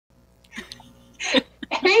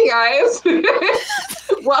Hey guys,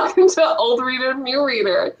 welcome to Old Reader, New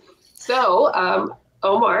Reader. So,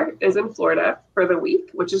 Omar is in Florida for the week,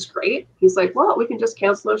 which is great. He's like, well, we can just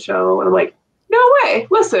cancel the show. And I'm like, no way.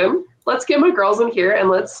 Listen, let's get my girls in here and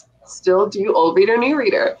let's still do Old Reader, New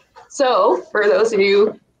Reader. So, for those of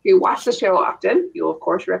you who watch the show often, you'll of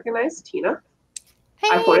course recognize Tina. Hey.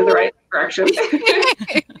 I pointed the right direction.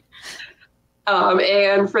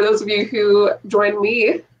 And for those of you who join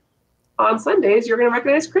me on Sundays, you're going to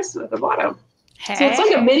recognize Kristen at the bottom. Hey. So it's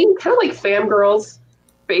like a mini, kind of like fangirls,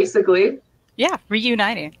 basically. Yeah,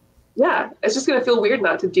 reuniting. Yeah, it's just going to feel weird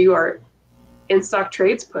not to do our in-stock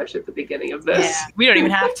trades push at the beginning of this. Yeah, we don't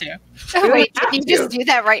even have to. Wait, can you just do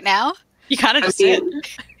that right now? You kind of just did.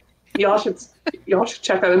 Y'all should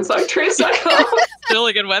check out instocktrades.com. It's a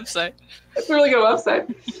really good website. It's a really good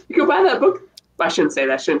website. You can buy that book. I shouldn't say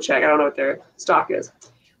that. I shouldn't check. I don't know what their stock is.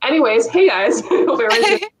 Anyways, hey guys. Hope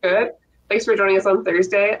everything's good. Thanks for joining us on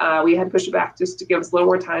Thursday. We had to push it back just to give us a little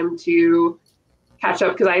more time to catch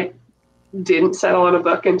up because I didn't settle on a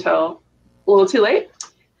book until a little too late.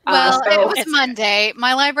 Well, it was Monday.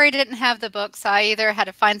 My library didn't have the book, so I either had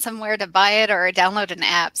to find somewhere to buy it or download an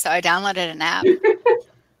app. So I downloaded an app.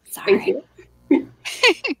 Sorry. Thank you.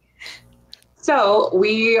 So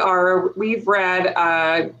we've read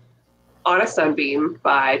On a Sunbeam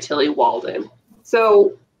by Tillie Walden.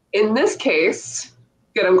 So in this case,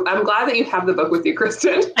 good. I'm glad that you have the book with you,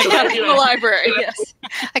 Kristen. I got it in the library. Yes,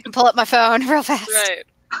 I can pull up my phone real fast.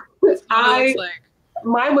 Right.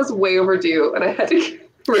 Mine was way overdue, and I had to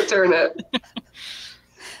return it,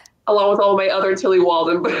 along with all my other Tillie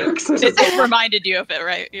Walden books. It reminded you of it,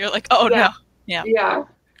 right? You're like, oh no, yeah.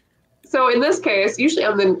 So in this case, usually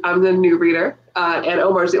I'm the new reader, and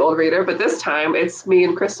Omar's the old reader, but this time it's me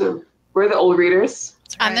and Kristen. We're the old readers.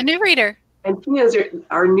 I'm the new reader. And Tina's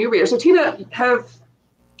our new reader. So Tina, have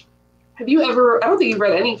you ever, I don't think you've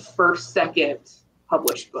read any first, second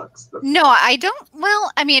published books before. No, I don't.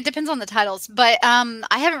 Well, I mean, it depends on the titles, but I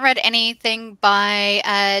haven't read anything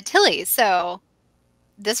by Tillie. So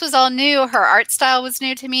this was all new. Her art style was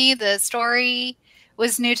new to me. The story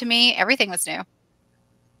was new to me. Everything was new.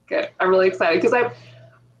 Good. I'm really excited because I've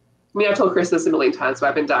told Chris this a million times, so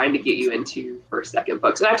I've been dying to get you into first, second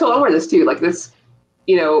books. And I've told Omar this too, like this,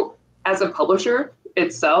 as a publisher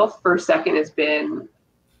itself, first, second has been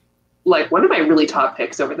like one of my really top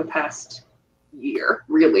picks over the past year,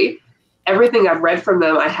 really. Everything I've read from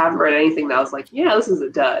them, I haven't read anything that I was like, yeah, this is a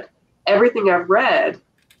dud. Everything I've read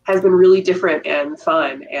has been really different and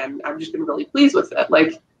fun, and I've just been really pleased with it.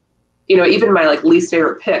 Like, even my least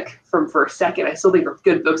favorite pick from first, second, I still think are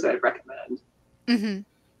good books that I'd recommend. Mm-hmm.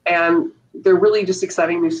 And they're really just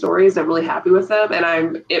exciting new stories. I'm really happy with them, and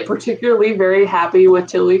I'm particularly very happy with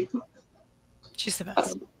Tillie. She's the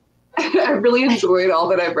best. I really enjoyed all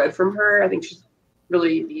that I've read from her. I think she's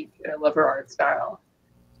really unique, and I love her art style.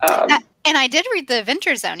 And I did read the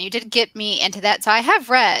Adventure Zone. You did get me into that, so I have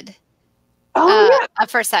read a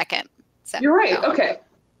first, second. So, you're right. Okay.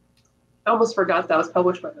 I almost forgot that was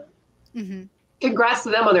published by them. Mm-hmm. Congrats to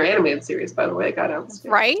them on their animated series, by the way. It got out.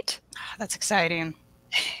 Right? That's exciting.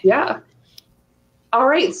 Yeah. All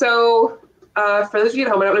right. So for those of you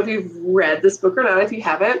at home, I don't know if you've read this book or not. If you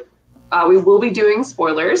haven't, we will be doing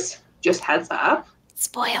spoilers. Just heads up.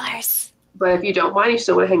 Spoilers. But if you don't mind, you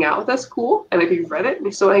still want to hang out with us, cool. And if you've read it and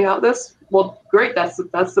you still want to hang out with us, well, great. That's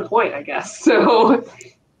the point, I guess. So,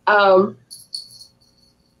 normally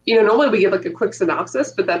we give a quick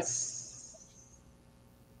synopsis, but that's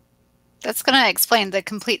going to explain the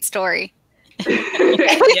complete story.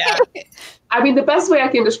 Yeah. I mean, the best way I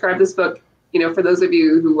can describe this book, for those of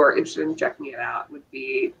you who are interested in checking it out, would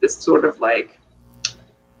be this sort of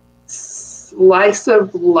slice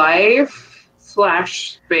of life /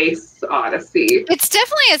 space odyssey. It's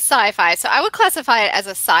definitely a sci-fi. So I would classify it as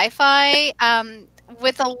a sci-fi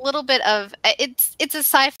with a little bit of it's a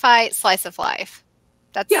sci-fi slice of life.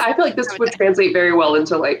 I feel like this would translate very well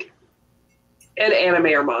into an anime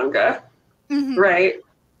or manga, right?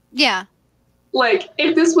 Yeah.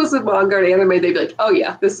 If this was a manga or an anime, they'd be like, oh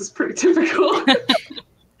yeah, this is pretty typical.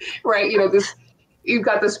 Right? You've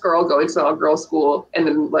got this girl going to all girls school and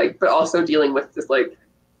then but also dealing with this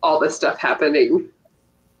all this stuff happening.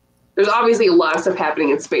 There's obviously a lot of stuff happening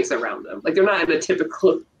in space around them. They're not in a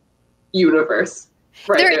typical universe.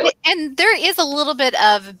 Right. There is a little bit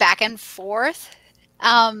of back and forth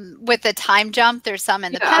with the time jump. There's some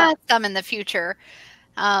in the past, some in the future.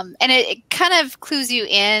 And it kind of clues you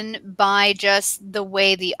in by just the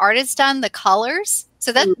way the art is done, the colors.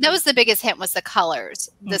 So that was the biggest hint, was the colors.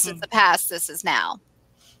 This is the past, this is now.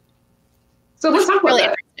 So let's talk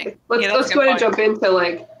about that. Let's go ahead and jump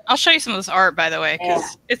into I'll show you some of this art, by the way,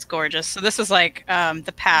 because it's gorgeous. So this is like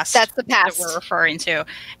the past. That's the past that we're referring to,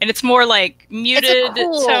 and it's more like muted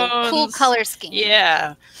tones. Cool color scheme.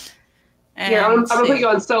 Yeah. And yeah, I'm gonna put you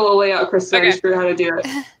on solo layout, Kristen. I just figured out how to do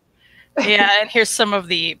it. Yeah, and here's some of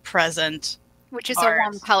the present, which is art. a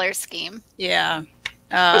warm color scheme. Yeah, which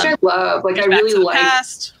I love. Like I really like.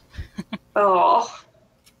 Oh,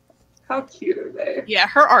 how cute are they? Yeah,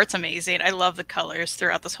 her art's amazing. I love the colors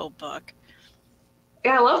throughout this whole book.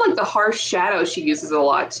 Yeah, I love like the harsh shadow she uses a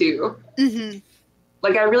lot too. Mm-hmm.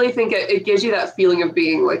 Like I really think it gives you that feeling of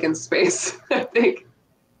being like in space. I think.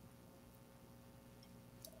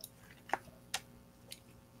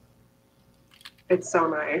 It's so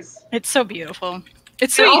nice. It's so beautiful.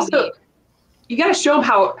 It's so also, easy. You got to show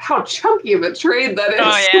them how chunky of a trade that is.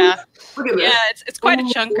 Oh yeah. Look at this. Yeah, it's quite a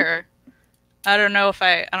chunker. I don't know if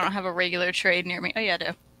I don't have a regular trade near me. Oh yeah, I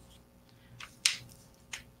do.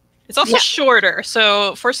 It's also shorter.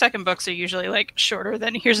 So 4-second books are usually like shorter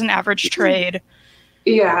than here's an average trade.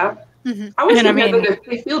 Yeah. Mm-hmm. I would say that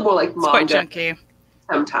they feel more like manga quite chunky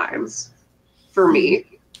sometimes for me.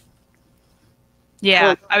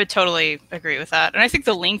 Yeah, I would totally agree with that. And I think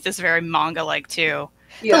the length is very manga-like too.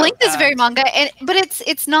 Yeah. The length is very manga, but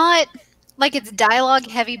it's not like it's dialogue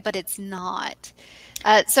heavy, but it's not.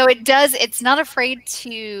 So it's not afraid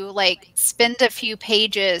to like spend a few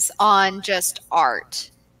pages on just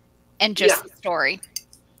art and just the story.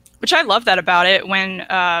 Which I love that about it. When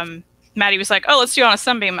Maddie was like, oh, let's do it on a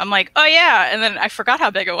Sunbeam. I'm like, oh yeah. And then I forgot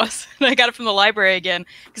how big it was. And I got it from the library again.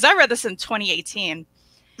 Because I read this in 2018.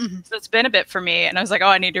 Mm-hmm. So it's been a bit for me. And I was like, oh,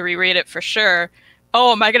 I need to reread it for sure.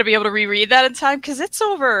 Oh, am I going to be able to reread that in time? Because it's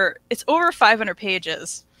over 500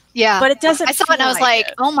 pages. Yeah. But it doesn't I saw it and I was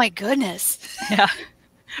like, oh my goodness. Yeah.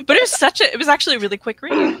 But it was actually a really quick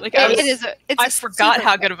read. Like I forgot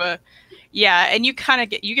how good of a, and you kind of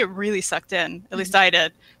get really sucked in. At least I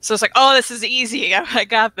did. So it's like, oh, this is easy. I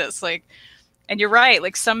got this. Like, and you're right.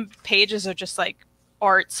 Like some pages are just like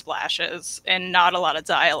art splashes and not a lot of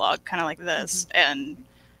dialogue, kind of like this. And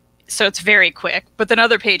so it's very quick. But then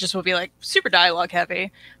other pages will be like super dialogue heavy.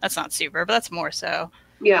 That's not super, but that's more so.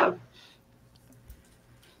 Yeah.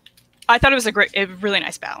 I thought it was a really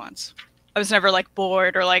nice balance. I was never like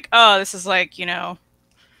bored or like, oh, this is like,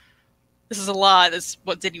 this is a lot. This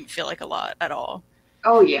what didn't even feel like a lot at all.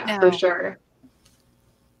 Oh yeah, for sure.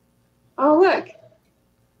 Oh look.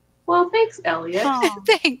 Well, thanks, Elliot. Oh,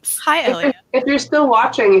 thanks. Hi, Elliot. If you're still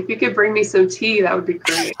watching, if you could bring me some tea, that would be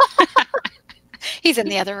great. He's in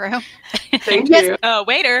the other room. Thank you.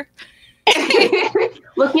 Waiter.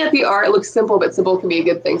 Looking at the art, it looks simple, but simple can be a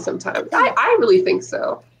good thing sometimes. I really think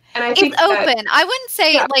so. And I think it's open. I wouldn't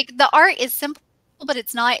say like the art is simple, but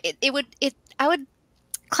it's not. I would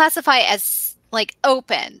classify it as like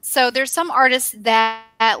open. So there's some artists that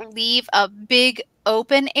leave a big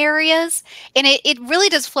open areas, and it really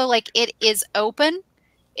does flow like it is open.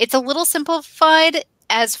 It's a little simplified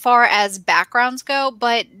as far as backgrounds go,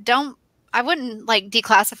 but I wouldn't like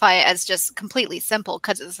declassify it as just completely simple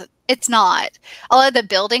because it's not. A lot of the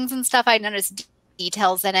buildings and stuff I noticed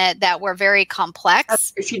details in it that were very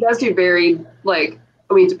complex. She does do very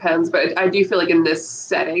it depends, but I do feel like in this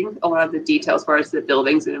setting, a lot of the details as far as the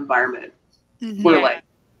buildings and environment were like.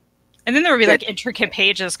 And then there would be like intricate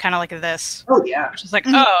pages, kind of like this. Oh yeah, which is like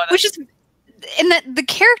which is, and the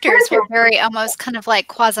characters were very almost kind of like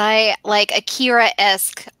quasi like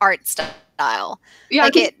Akira-esque art style. Yeah,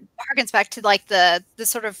 like it harkens back to like the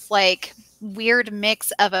sort of like weird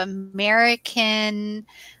mix of American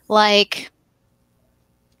like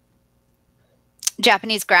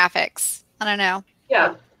Japanese graphics. I don't know.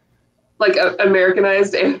 Yeah, like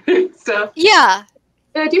Americanized stuff. Yeah,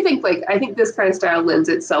 and I do think I think this kind of style lends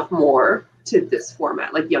itself more to this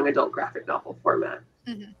format, like young adult graphic novel format.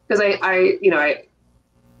 Because I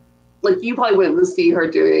like you probably wouldn't see her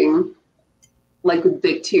doing like with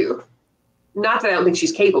Big Two. Not that I don't think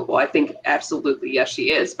she's capable. I think absolutely yes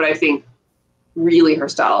she is, but I think really her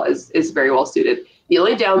style is very well suited. The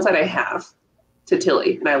only downside I have to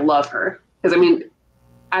Tillie, and I love her because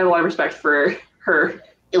I have a lot of respect for her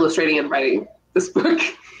illustrating and writing this book.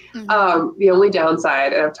 The only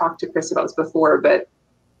downside, and I've talked to Chris about this before, but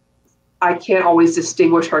I can't always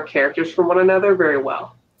distinguish her characters from one another very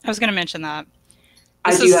well. I was going to mention that.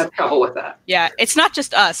 I do have trouble with that. Yeah, it's not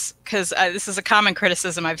just us, because this is a common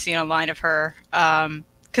criticism I've seen online of her.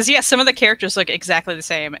 Because, some of the characters look exactly the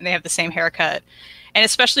same, and they have the same haircut. And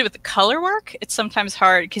especially with the color work, it's sometimes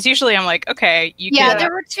hard, because usually I'm like, okay,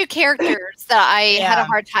 there were two characters that I had a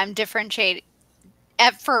hard time differentiating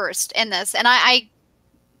at first in this. And I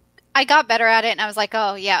got better at it, and I was like,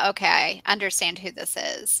 oh, yeah, okay, I understand who this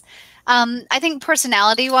is. I think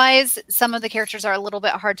personality-wise, some of the characters are a little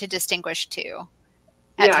bit hard to distinguish too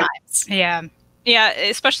at times. Yeah. Yeah,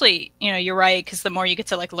 especially, you know, you're right, because the more you get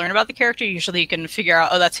to like learn about the character, usually you can figure out,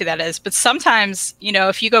 oh, that's who that is. But sometimes, you know,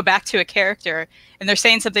 if you go back to a character and they're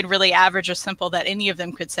saying something really average or simple that any of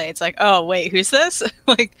them could say, it's like, oh, wait, who's this?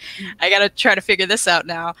 Like, I got to try to figure this out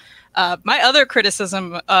now. My other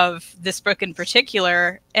criticism of this book in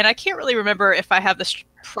particular, and I can't really remember if I have this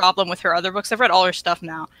problem with her other books. I've read all her stuff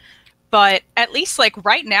now. But at least like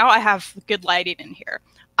right now, I have good lighting in here.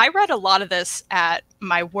 I read a lot of this at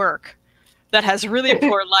my work that has really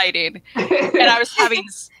poor lighting, and I was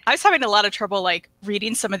having a lot of trouble like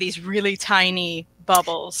reading some of these really tiny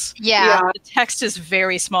bubbles. Yeah. The text is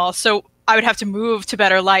very small, so I would have to move to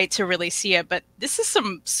better light to really see it. But this is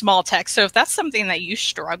some small text, so if that's something that you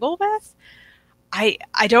struggle with, I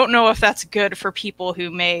don't know if that's good for people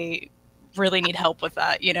who may really need help with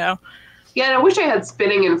that, you know? Yeah, and I wish I had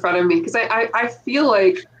spinning in front of me, because I feel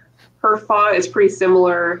like her font is pretty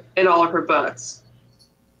similar in all of her books.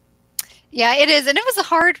 Yeah, it is. And it was a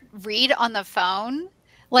hard read on the phone.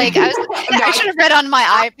 Like, I should have read on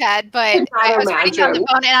my iPad, but I was reading on the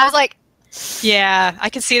phone and I was like... Yeah, I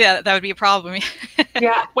can see that. That would be a problem.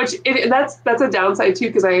 Yeah, that's a downside too,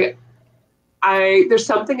 because I there's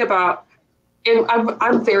something about... And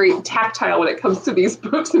I'm very tactile when it comes to these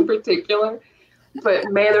books in particular. But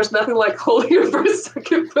man, there's nothing like holding your first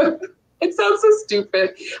second book. It sounds so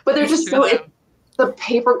stupid, but they're just so... The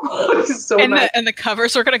paper quality is so nice. And the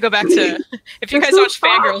covers, we're going to go back to, if you guys watch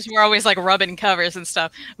Fangirls, we're always like rubbing covers and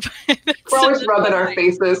stuff. We're always rubbing our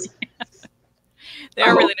faces.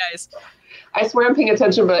 They're really nice. I swear I'm paying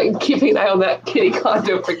attention, but I'm keeping an eye on that kitty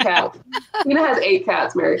condo for cats. Tina has 8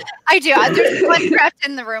 cats, Mary. I do. There's one trapped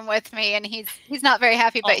in the room with me, and he's not very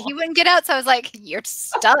happy, but he wouldn't get out, so I was like, you're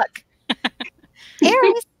stuck.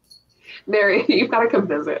 Aries. Mary, you've got to come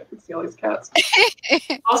visit and see all these cats.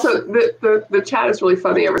 Also, the chat is really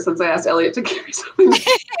funny ever since I asked Elliot to carry something.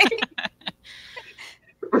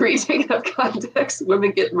 Reading out of context,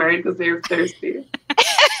 women get married because they're thirsty.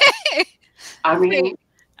 I mean...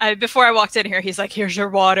 before I walked in here, he's like, here's your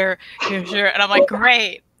water, here's your... And I'm like,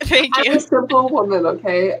 great, thank you. I'm a simple woman,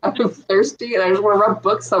 okay? I'm thirsty and I just want to rub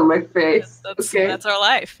books on my face. That's our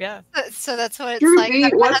life, yeah. So that's what it's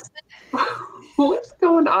like. What's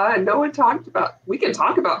going on? No one talked about... We can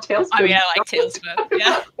talk about Tailspin. I mean, I like Tailspin,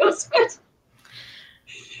 yeah.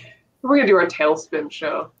 We're going to do our Tailspin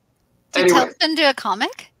show. Did Tailspin do a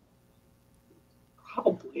comic?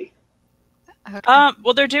 Probably. Okay.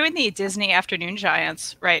 Well, they're doing the Disney Afternoon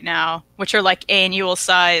Giants right now, which are like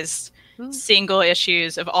annual-sized single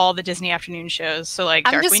issues of all the Disney Afternoon shows. So like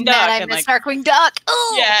Darkwing Duck. I miss Darkwing Duck.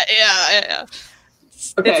 Oh! Yeah.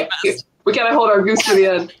 Okay, we gotta hold our goose to the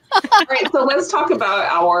end. All right, so let's talk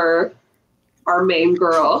about our main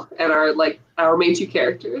girl and our main 2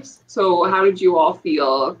 characters. So how did you all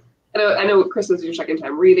feel? I know Chris, this is your second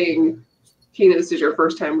time reading. Tina, this is your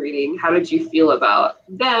first time reading. How did you feel about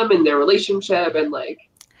them and their relationship and like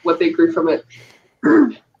what they grew from it?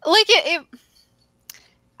 Like I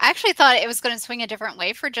actually thought it was going to swing a different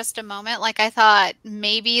way for just a moment. Like I thought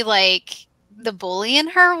maybe like the bully in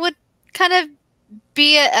her would kind of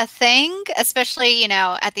be a thing, especially, you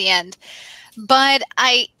know, at the end. But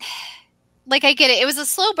I get it. It was a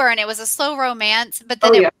slow burn. It was a slow romance, but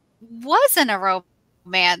then it wasn't a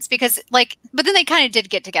romance because but then they kind of did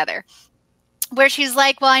get together. Where she's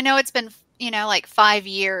like, well, I know it's been, you know, like 5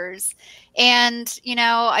 years. And, you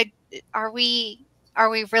know, are we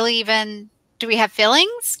really even, do we have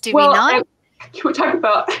feelings? Do we not? Can we talk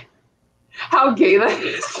about how gay that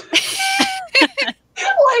is?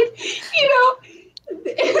 Like, you know,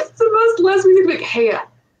 it's the most lesbian thing. Like, hey,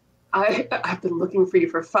 I've been looking for you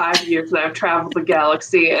for 5 years and I've traveled the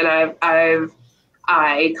galaxy and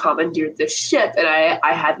I commandeered this ship and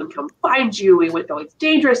I had them come find you. We went to all these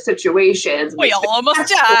dangerous situations. We all almost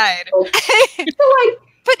died.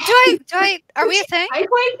 But are we a thing? I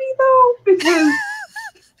like me though, because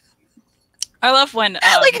I love when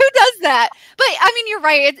like who does that? But I mean, you're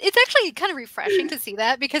right. It's actually kind of refreshing to see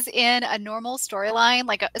that because in a normal storyline,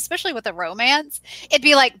 like especially with a romance, it'd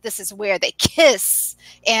be like this is where they kiss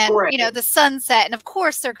and you know the sunset, and of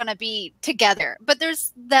course they're going to be together. But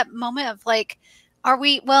there's that moment of like, are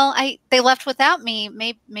we? Well, they left without me.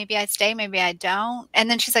 Maybe I stay. Maybe I don't.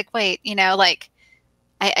 And then she's like, wait, you know, like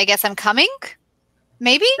I guess I'm coming.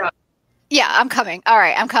 Maybe. Yeah, I'm coming. All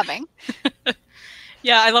right, I'm coming.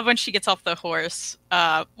 Yeah, I love when she gets off the horse.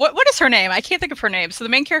 What is her name? I can't think of her name. So the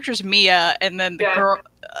main character is Mia, and then the girl...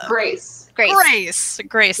 Grace.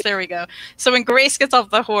 Grace, there we go. So when Grace gets off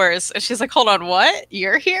the horse, and she's like, hold on, what?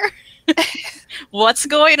 You're here? What's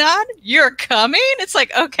going on? You're coming? It's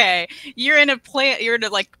like, okay, you're in a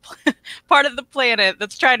like part of the planet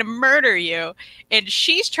that's trying to murder you, and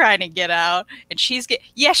she's trying to get out, and she's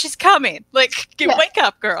coming. Like, wake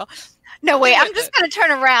up, girl. No, wait, I'm just gonna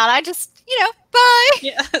turn around. I just, bye.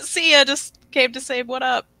 Yeah, see ya, just came to say what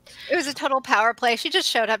up. It was a total power play. She just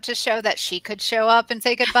showed up to show that she could show up and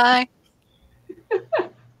say goodbye.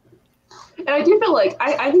 And I do feel like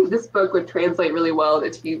I think this book would translate really well to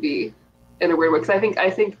TV in a weird way, because I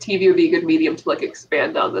think TV would be a good medium to like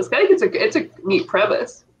expand on this. I think it's a neat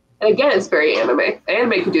premise, and again, it's very anime.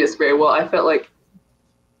 Anime can do this very well. I felt like,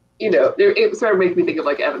 it started making me think of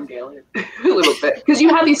like Evangelion a little bit, because you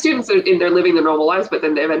have these students in they're living their normal lives, but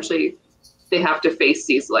then eventually they have to face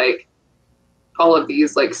these like all of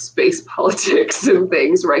these like space politics and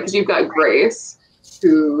things, right? Because you've got Grace,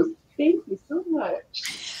 who thank you so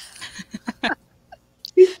much.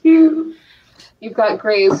 Thank you. You've got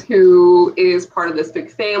Grace, who is part of this big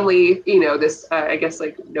family, this, I guess,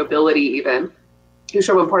 like nobility even, who's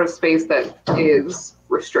from a part of space that is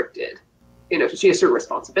restricted. So she has certain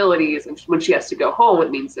responsibilities, and when she has to go home, it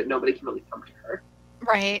means that nobody can really come to her.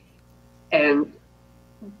 Right.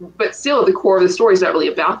 But still, the core of the story is not really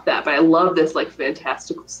about that, but I love this, like,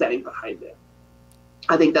 fantastical setting behind it.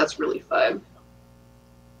 I think that's really fun.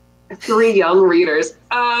 3 young readers.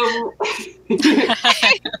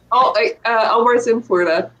 Omar's in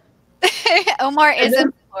Florida. Omar is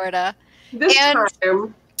in Florida. This time,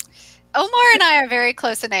 Omar and I are very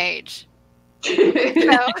close in age.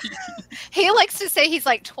 So, he likes to say he's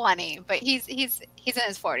like 20, but he's in his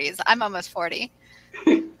 40s. I'm almost 40.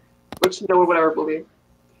 Which no one would ever believe.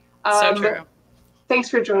 So true. Thanks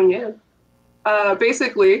for joining in.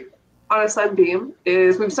 Basically, on a Sunbeam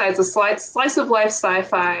we've decided it's a slice of life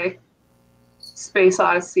sci-fi space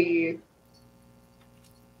odyssey.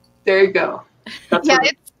 There you go.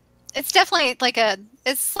 It's definitely like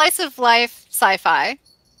it's slice of life sci-fi.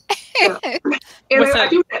 Yeah.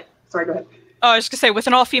 Sorry, go ahead. Oh, I was just gonna say with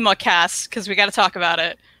an all-female cast, because we got to talk about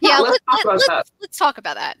it. Yeah, let's talk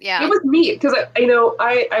about that. Yeah, it was me, because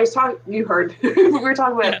I was talking. You heard we were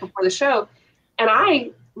talking about it before the show, and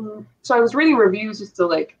I was reading reviews just to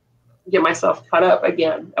like get myself caught up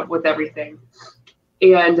again with everything,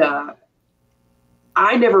 and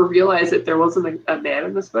I never realized that there wasn't a man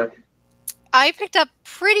in this book. I picked up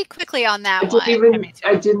pretty quickly on that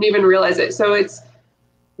I didn't even realize it. So it's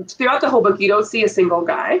throughout the whole book, you don't see a single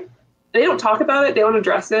guy. They don't talk about it. They don't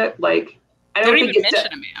address it. Like, I don't think even it's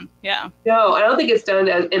mention a man. Yeah. No, I don't think it's done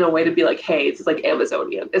in a way to be like, hey, it's like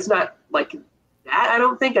Amazonian. It's not like that. I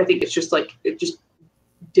don't think. I think it's just like it just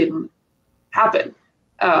didn't happen.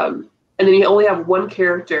 And then you only have one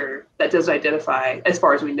character that does identify, as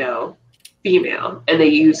far as we know, female, and they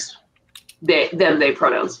use they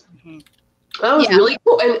pronouns. Mm-hmm. That was really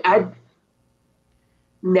cool, and I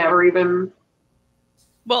never even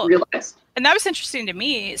realized. And that was interesting to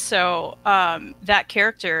me. So that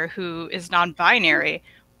character who is non-binary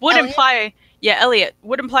would imply, Elliot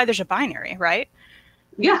would imply there's a binary, right?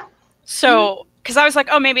 Yeah. So, because I was like,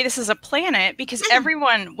 oh, maybe this is a planet, because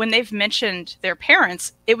everyone, when they've mentioned their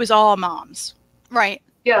parents, it was all moms. Right.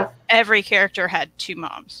 Yeah. Every character had 2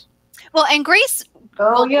 moms. Well, and Grace,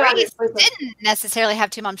 Grace didn't necessarily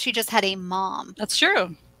have 2 moms. She just had a mom. That's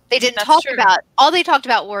true. They didn't talk about, all they talked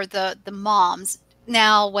about were the moms.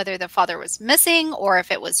 Now, whether the father was missing or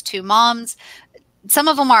if it was 2 moms, some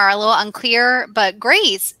of them are a little unclear, but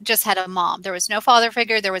Grace just had a mom. There was no father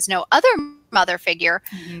figure. There was no other mother figure.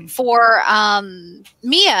 Mm-hmm. For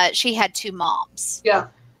Mia, she had 2 moms. Yeah.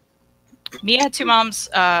 Mia had 2 moms.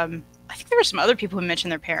 I think there were some other people who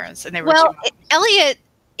mentioned their parents, and they were 2 moms. Elliot,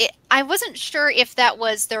 I wasn't sure if that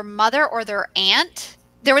was their mother or their aunt.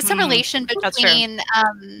 There was some relation between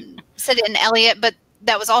Sid and Elliot, but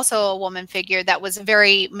that was also a woman figure that was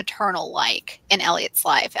very maternal-like in Elliot's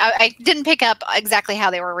life. I didn't pick up exactly how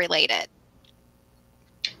they were related.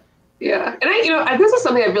 Yeah, and this is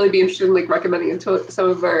something I'd really be interested in, like, recommending to some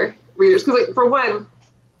of our readers, because, like, for one,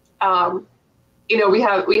 we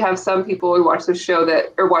have some people who watch the show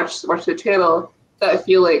watch the channel that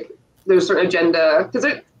feel like there's a certain agenda,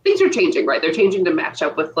 because things are changing, right? They're changing to match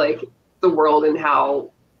up with like the world and how,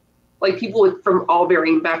 like, people from all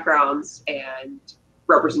varying backgrounds and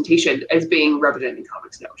representation is being represented in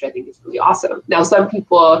comics now, which I think is really awesome. Now, some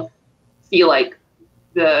people feel like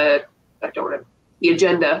the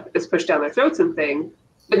agenda is pushed down their throats and thing,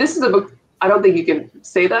 but this is a book. I don't think you can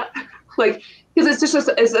say that, like, because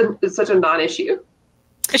it's such a non-issue.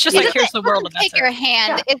 It's just like, here's the world. Take your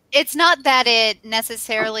hand. Yeah. It's not that it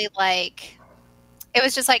necessarily like. It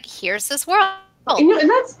was just like, here's this world. And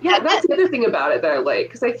that's the other thing about it that I like,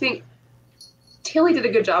 because I think Tillie did a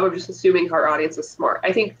good job of just assuming her audience is smart.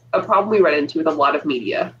 I think a problem we run into with a lot of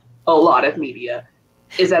media,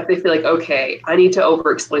 is that they feel like, okay, I need to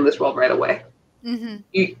over-explain this world right away. Mm-hmm.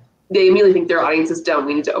 They immediately think their audience is dumb.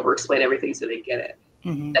 We need to over-explain everything so they get it.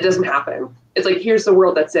 Mm-hmm. That doesn't happen. It's like, here's the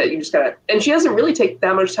world, that's it. You just gotta, and she doesn't really take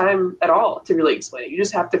that much time at all to really explain it. You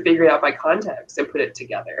just have to figure it out by context and put it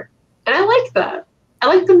together. And I like that. I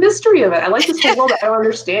like the mystery of it. I like this whole world that I don't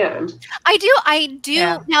understand. I do.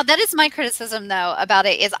 Yeah. Now, that is my criticism, though, about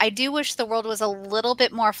it, is I do wish the world was a little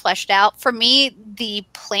bit more fleshed out. For me, the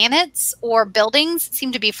planets or buildings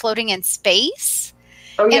seem to be floating in space.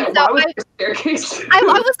 Oh, yeah. So why was the staircase? I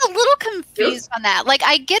was a little confused on that. Like,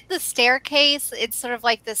 I get the staircase. It's sort of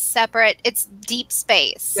like this separate, it's deep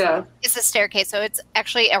space. Yeah. It's a staircase. So it's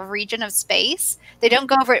actually a region of space. They don't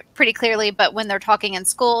go over it pretty clearly, but when they're talking in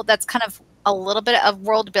school, that's kind of a little bit of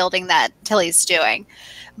world building that Tillie's doing.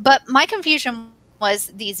 But my confusion was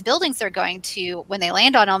these buildings they're going to, when they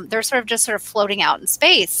land on them, they're sort of floating out in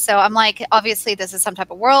space. So I'm like, obviously this is some type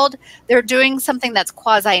of world. They're doing something that's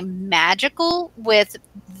quasi magical with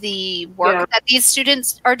the work that these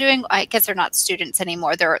students are doing. I guess they're not students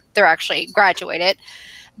anymore. They're actually graduated,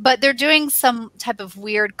 but they're doing some type of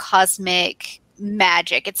weird cosmic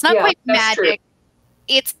magic. It's not quite magic. True.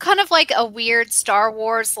 It's kind of like a weird Star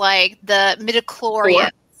Wars, like the midichlorians,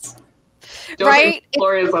 right?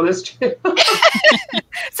 Midichlorians on this channel.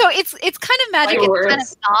 So it's kind of magic. It's kind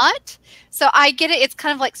of not. So I get it. It's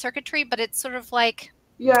kind of like circuitry, but it's sort of like,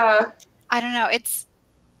 I don't know. It's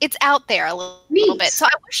out there a little bit. So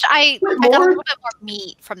I wish I got a little bit more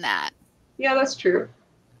meat from that. Yeah, that's true.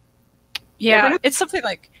 Yeah, it's something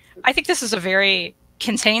like, I think this is a very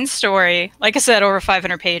contained story. Like I said, over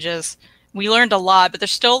 500 pages. We learned a lot, but there's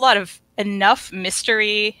still a lot of enough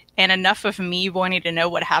mystery and enough of me wanting to know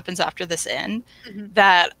what happens after this end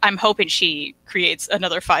that I'm hoping she creates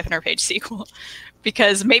another 500-page sequel,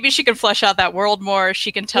 because maybe she can flesh out that world more.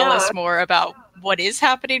 She can tell us more about what is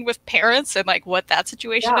happening with parents and like what that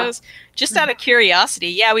situation is. Just out of curiosity.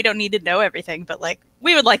 Yeah, we don't need to know everything, but like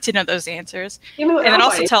we would like to know those answers. And then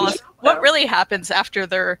also tell us what really happens after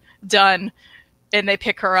they're done and they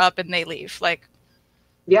pick her up and they leave. Like,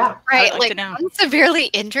 yeah, right. Like severely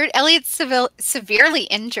injured. Elliot's severely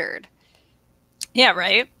injured. Yeah,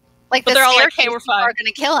 right. Like, but they're all like, "Hey, we're fine." Are going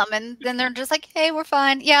to kill him, and then they're just like, "Hey, we're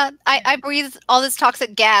fine." Yeah, I breathed all this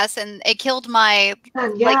toxic gas, and it killed my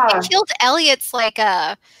like it killed Elliot's like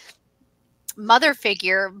a mother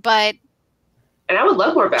figure. But and I would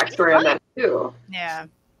love more backstory on that too. Yeah.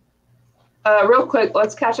 Real quick,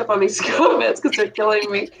 let's catch up on these comments because they're killing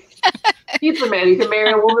me. He's the man. You can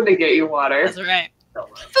marry a woman to get you water. That's right. But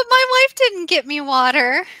my wife didn't get me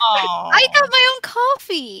water. Aww. I got my own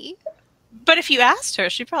coffee. But if you asked her,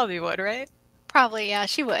 she probably would, right? Probably, yeah,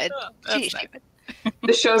 she would. She would.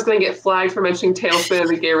 The show's going to get flagged for mentioning tailspin in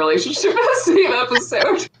the gay relationship in the same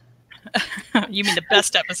episode. You mean the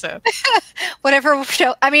best episode? Whatever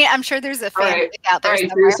show. I mean, I'm sure there's a fanfic out there. All right,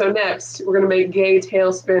 Drew, so next, we're going to make gay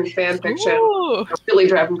tailspin fan fiction. Really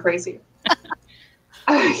drive them crazy.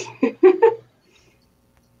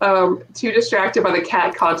 Too distracted by the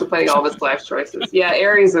cat contemplating all of his life choices. Yeah,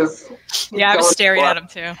 Aries is. Yeah, I was staring at him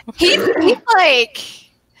too. He's like,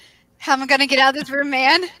 how am I going to get out of this room,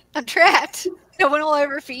 man? I'm trapped. No one will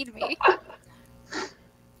ever feed me.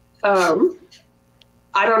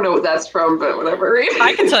 I don't know what that's from, but whatever.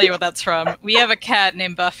 I can tell you what that's from. We have a cat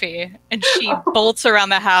named Buffy, and she bolts around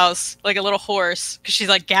the house like a little horse because she's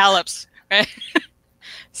like gallops, right?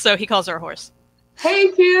 So he calls her a horse.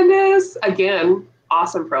 Hey, Candace! Again,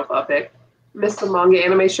 awesome profile pic. Missed the manga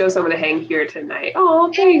anime show, so I'm going to hang here tonight.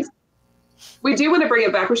 Oh, thanks. We do want to bring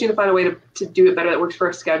it back. We need to find a way to do it better that works for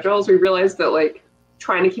our schedules. We realized that like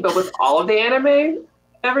trying to keep up with all of the anime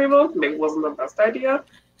every month maybe wasn't the best idea.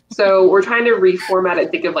 So we're trying to reformat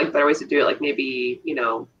it, think of like better ways to do it. Like maybe, you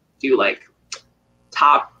know, do like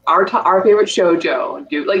our favorite shoujo,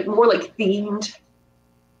 do like more like themed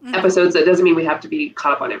episodes. That doesn't mean we have to be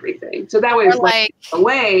caught up on everything. So that way it's like a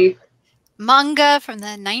way. Manga from the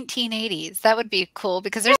 1980s. That would be cool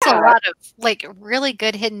because there's a lot of like really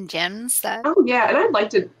good hidden gems. That and I'd like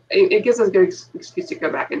to. It gives us a good excuse to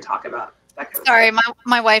go back and talk about that kind Sorry, of stuff.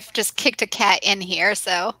 my wife just kicked a cat in here,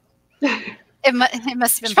 so it must have been.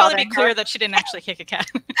 Should probably be clear that she didn't actually kick a cat.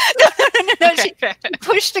 No. Okay. She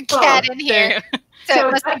pushed a cat in here, so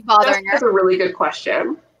it must be bothering her. That's a really good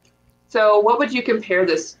question. So, what would you compare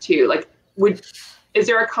this to? Like, is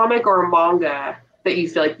there a comic or a manga that you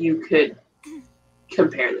feel like you could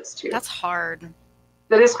compare this to? That's hard.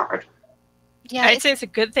 That is hard. Yeah, I'd say it's a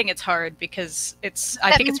good thing it's hard because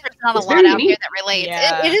I think there's not a lot out here that relates.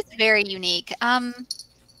 Yeah. It is very unique.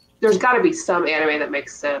 There's got to be some anime that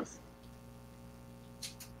makes sense.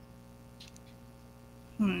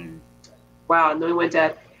 Wow, and then we went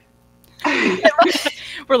dead.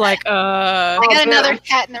 We're like, I got another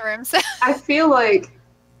cat in the room. So I feel like,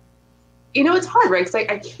 it's hard, right? Because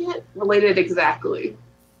I can't relate it exactly.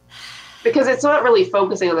 Because it's not really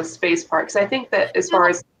focusing on the space part. Because I think that as far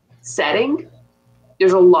as setting,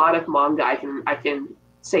 there's a lot of manga I can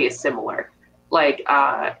say is similar. Like,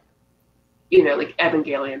 like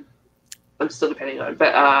Evangelion. I'm still depending on.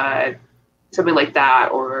 But something like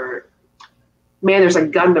that. Or, man, there's a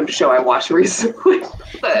Gundam show I watched recently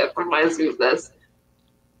that reminds me of this.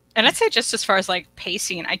 And I'd say just as far as like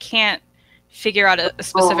pacing, I can't figure out a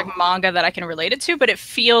specific manga that I can relate it to, but it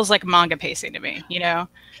feels like manga pacing to me,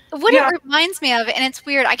 What it reminds me of, and it's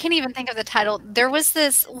weird, I can't even think of the title. There was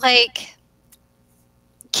this like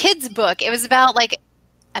kids book. It was about like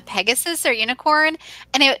a Pegasus or unicorn,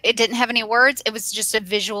 and it didn't have any words. It was just a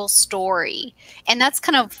visual story. And that's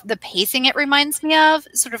kind of the pacing it reminds me of,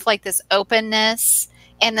 sort of like this openness,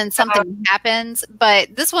 and then something happens.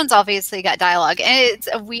 But this one's obviously got dialogue, and it's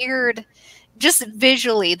a weird, just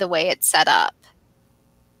visually the way it's set up.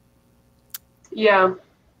 Yeah.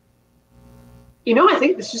 I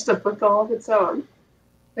think it's just a book all of its own.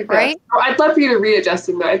 Like right? I'd love for you to read it,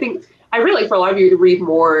 Justin, though. I really like for a lot of you to read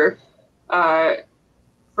more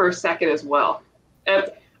first, second as well.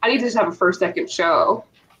 I need to just have a first, second show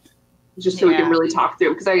just so we can really talk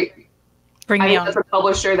through. Because I think as a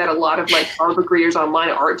publisher that a lot of like comic book readers online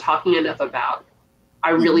aren't talking enough about. I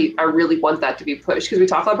really want that to be pushed because we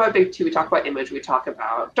talk a lot about Big Two, we talk about Image, we talk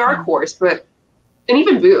about Dark Horse, and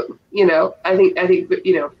even Boom. I think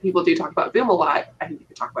people do talk about Boom a lot. I think we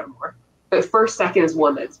could talk about it more. But first, second is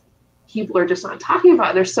one that people are just not talking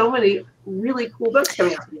about. There's so many really cool books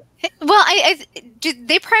coming out. Well,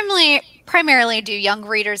 they primarily do young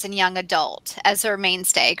readers and young adult as their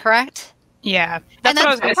mainstay, correct? Yeah, and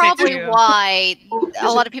that's probably why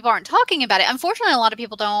a lot of people aren't talking about it. Unfortunately, a lot of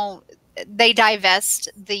people don't. They divest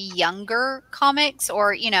the younger comics,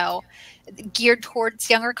 or geared towards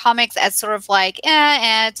younger comics as sort of like,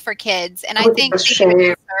 it's for kids. And I think they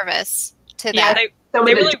do a service to that. They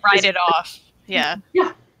really write it off. Yeah.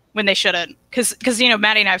 Yeah. When they shouldn't, because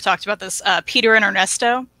Maddie and I have talked about this. Peter and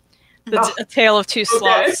Ernesto. That's A Tale of Two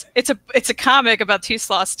Sloths. It's a comic about two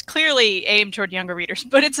sloths, clearly aimed toward younger readers,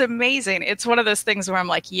 but it's amazing. It's one of those things where I'm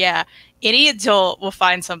like, yeah, any adult will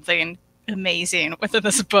find something amazing within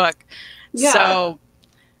this book. Yeah. So,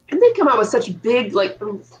 and they come out with such big, like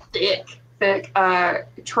thick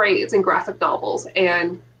trades and graphic novels,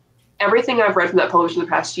 and everything I've read from that published in the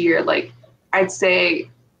past year, like I'd say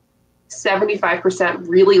 75%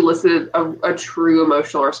 really elicited a true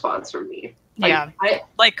emotional response from me.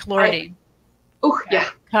 Like Chlordine. Oh, yeah.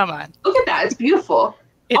 Come on. Look at that. It's beautiful.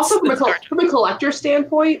 Also, from a collector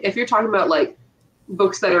standpoint, if you're talking about like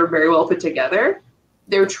books that are very well put together,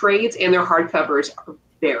 their trades and their hardcovers are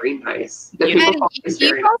very nice. You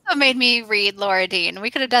also made me read Laura Dean.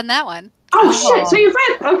 We could have done that one. Oh, shit. So you've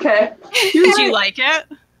read. Okay. Did you like it?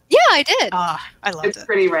 Yeah, I did. I loved it. It's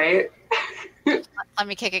pretty, right? Let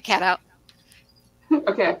me kick a cat out.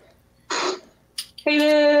 Okay.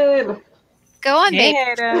 Hayden! Go on, babe.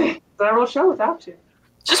 It's not a real show without you.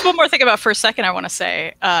 Just one more thing about First Second I want to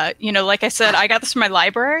say. Like I said, I got this from my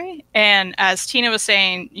library, and as Tina was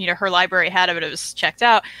saying, her library had it, but it was checked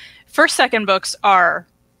out. First Second books are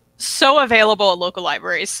so available at local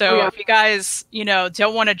libraries. So if you guys,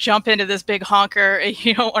 don't want to jump into this big honker, and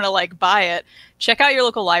you don't want to like buy it, check out your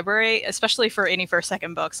local library, especially for any First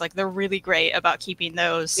Second books. Like they're really great about keeping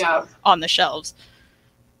those on the shelves.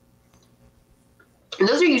 And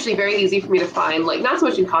those are usually very easy for me to find, like not so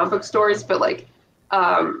much in comic book stores, but like,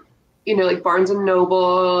 like Barnes and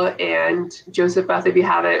Noble and Joseph Beth, if you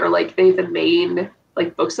have it, or like any of the main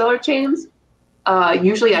like bookseller chains.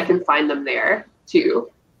 Usually I can find them there too.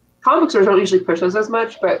 Comic book stores don't usually push those as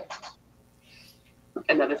much, but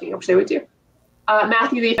another thing I wish they would do.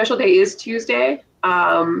 Matthew, the official day is Tuesday.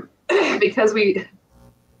 Because I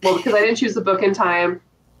didn't choose the book in time.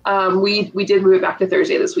 We did move it back to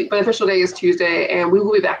Thursday this week, but the official day is Tuesday, and we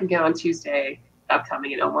will be back again on Tuesday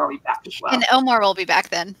upcoming, and Omar will be back as well. And Omar will be back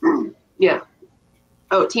then. Yeah.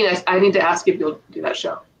 Oh, Tina, I need to ask if you'll do that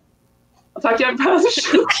show. I'll talk to you about the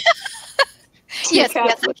show. Yes,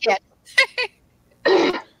 I can.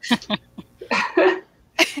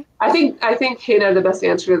 I think Hayden had the best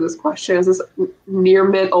answer to this question. Is this near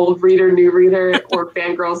mid old reader, new reader, or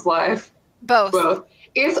fangirls live? Both.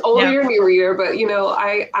 It's older new reader, but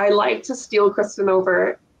I like to steal Kristen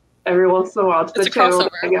over every once in a while to the channel.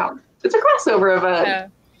 It's a crossover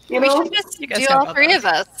event. Yeah. We should just do all three of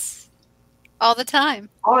us all the time.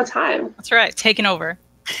 All the time. That's right. Taking over.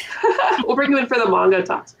 We'll bring you in for the manga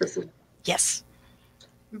talks, Kristen. Yes.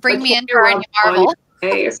 Bring me in for our new Marvel.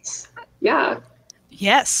 Nice. Yeah.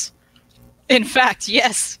 Yes. In fact,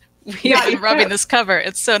 yes. We've been rubbing this cover.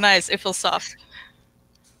 It's so nice. It feels soft.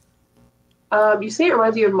 You say it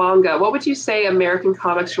reminds you of manga. What would you say American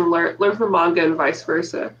comics from learn from manga and vice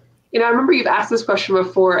versa? I remember you've asked this question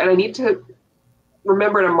before, and I need to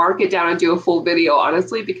remember to mark it down and do a full video,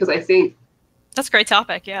 honestly, because I think that's a great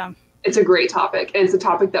topic. Yeah. It's a great topic, and it's a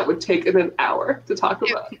topic that would take an hour to talk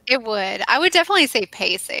about. It would. I would definitely say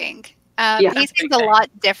pacing. Pacing's a lot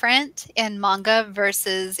different in manga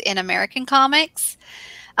versus in American comics.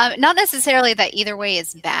 Not necessarily that either way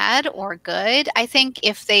is bad or good. I think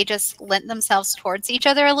if they just lent themselves towards each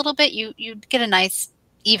other a little bit, you'd get a nice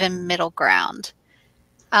even middle ground.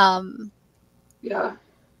 Yeah.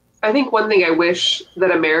 I think one thing I wish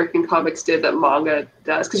that American comics did that manga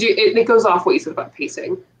does, because it goes off what you said about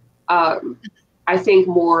pacing. I think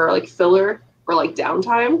more like filler or like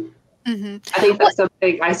downtime. Mm-hmm. I think that's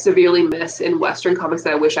something I severely miss in Western comics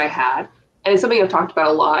that I wish I had. And it's something I've talked about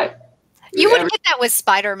a lot. You would get that with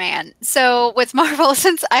Spider-Man. So with Marvel,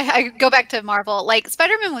 since I go back to Marvel, like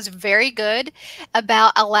Spider-Man was very good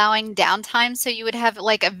about allowing downtime. So you would have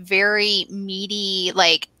like a very meaty,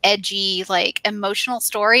 like edgy, like emotional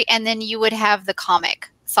story. And then you would have the comic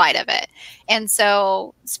side of it. And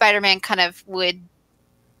so Spider-Man kind of would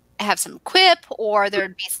have some quip, or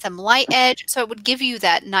there'd be some light edge, so it would give you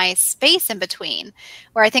that nice space in between,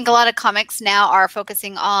 where I think a lot of comics now are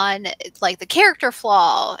focusing on like the character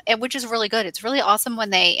flaw, and which is really good. It's really awesome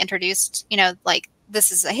when they introduced, like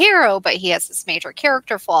this is a hero but he has this major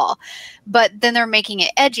character flaw, but then they're making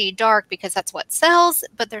it edgy, dark, because that's what sells,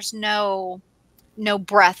 but there's no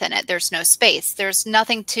breath in it. There's no space. There's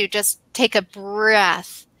nothing to just take a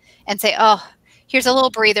breath and say, oh, here's a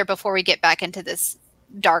little breather before we get back into this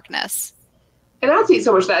darkness. And I don't see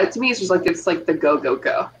so much that. To me, it's just like the go.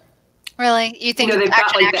 Really? You think they've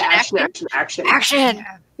got like the action.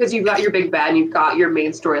 Because you've got your big bad and you've got your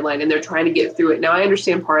main storyline, and they're trying to get through it. Now I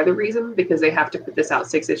understand part of the reason, because they have to put this out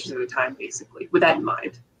 6 issues at a time, basically, with that in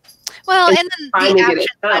mind. Well, and then the action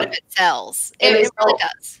side of it sells. It really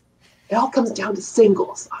does. It all comes down to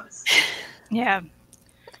singles, honestly. Yeah.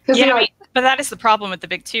 But that is the problem with the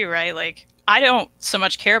big two, right? Like, I don't so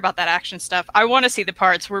much care about that action stuff. I want to see the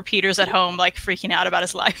parts where Peter's at home, like freaking out about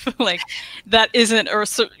his life, like that isn't, or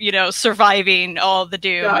surviving all the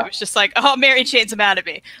doom. Yeah. It was just like, oh, Mary Jane's mad at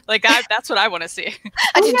me. Like that's what I want to see.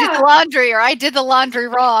 I did the laundry, or I did the laundry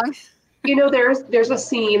wrong. There's a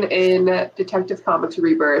scene in Detective Comics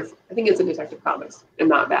Rebirth. I think it's in Detective Comics and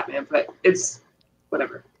not Batman, but it's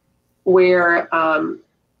whatever. Where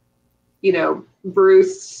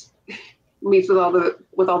Bruce meets with all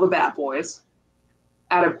the Bat Boys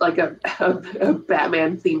at a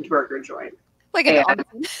Batman themed burger joint.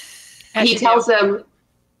 He tells them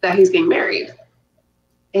that he's getting married,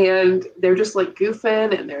 and they're just like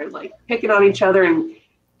goofing and they're like picking on each other, and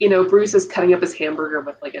Bruce is cutting up his hamburger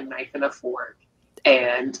with like a knife and a fork,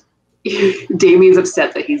 and Damien's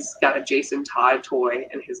upset that he's got a Jason Todd toy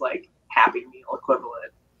and his like Happy Meal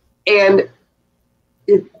equivalent, and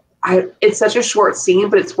it's such a short scene,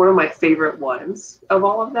 but it's one of my favorite ones of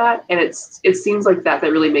all of that. And it seems like that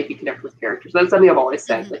really make you connect with characters. That's something I've always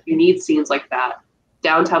said. Like, you need scenes like that,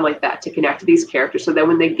 downtime like that, to connect to these characters. So that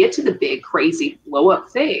when they get to the big, crazy blow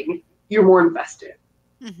up thing, you're more invested.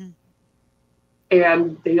 Mm-hmm.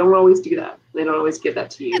 And they don't always do that. They don't always give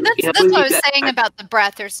that to you. And that's what I was saying about the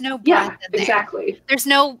breath. There's no breath in there. Exactly. There's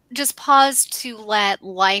no just pause to let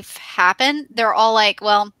life happen. They're all like,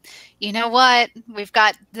 well, you know what? We've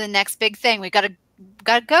got the next big thing. We've got to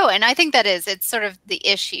go. And I think it's sort of the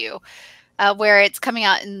issue where it's coming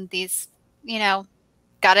out in these,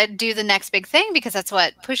 got to do the next big thing because that's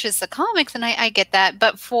what pushes the comics. And I get that.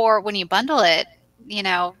 But for when you bundle it,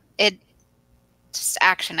 it just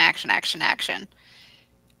action.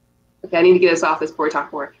 Okay, I need to get us off this before we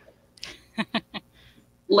talk more.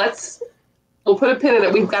 We'll put a pin in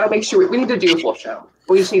it. We've got to make sure we need to do a full show.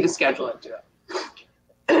 We just need to schedule it to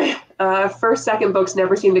it. First, second books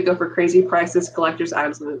never seem to go for crazy prices, collector's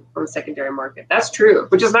items on the secondary market. That's true,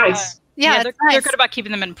 which is nice. They're good about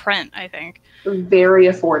keeping them in print, I think. Very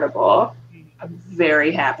affordable. I'm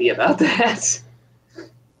very happy about that.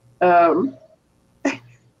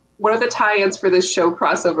 What are the tie-ins for this show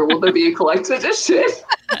crossover? Will there be a collector's edition?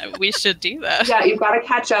 We should do that. Yeah, you've got to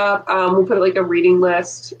catch up. We'll put like a reading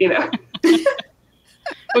list, We'll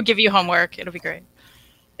give you homework. It'll be great.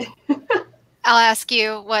 I'll ask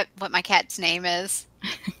you what my cat's name is.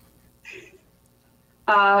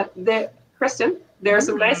 Kristen, there are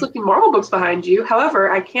some nice looking Marvel books behind you.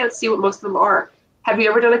 However, I can't see what most of them are. Have you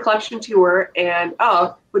ever done a collection tour? And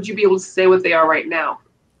would you be able to say what they are right now?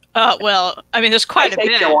 Well, I mean, there's quite a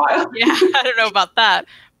bit. A while. Yeah, I don't know about that,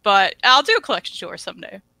 but I'll do a collection tour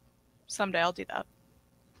someday. Someday I'll do that.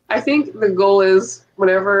 I think the goal is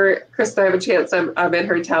whenever Chris and I have a chance, I'm in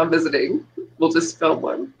her town visiting, we'll just film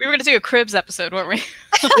one. We were going to do a Cribs episode, weren't we?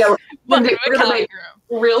 Yeah, we're going to make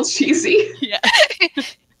real cheesy. Yeah.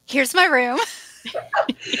 Here's my room.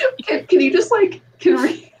 Can you just like, can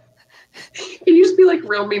you just be like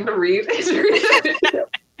real mean to read?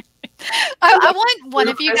 I want one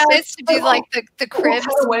of you guys to do like the Cribs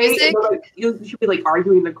music. Like, you should be like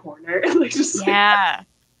arguing in the corner. Like, just, yeah.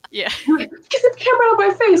 Yeah. Like, get the camera out of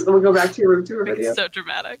my face. And we'll go back to your room to a video. So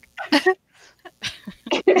dramatic.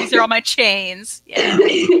 These are all my chains. Yeah.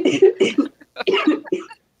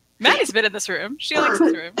 Maddie's been in this room. She likes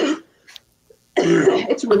this room.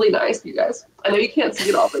 It's really nice, you guys. I know you can't see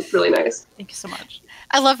it all, but it's really nice. Thank you so much.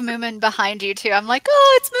 I love Moomin behind you too. I'm like,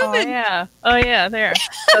 oh, it's Moomin. Oh yeah. Oh yeah. There.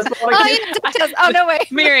 Oh no way.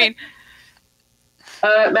 Mirroring.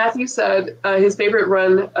 Matthew said his favorite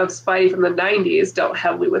run of Spidey from the 90s dealt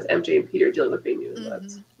heavily with MJ and Peter dealing with being new.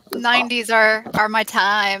 That's 90s are my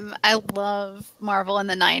time. I love Marvel in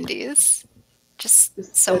the 90s.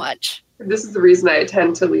 Just so much. This is the reason I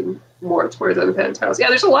tend to lean more towards independent titles. Yeah,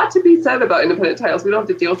 there's a lot to be said about independent titles. We don't have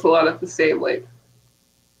to deal with a lot of the same like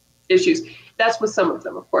issues. That's with some of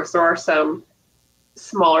them, of course. There are some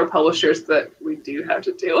smaller publishers that we do have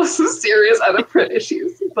to deal with some serious out-of-print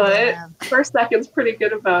issues. But First Second's pretty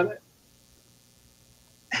good about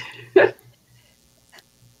it.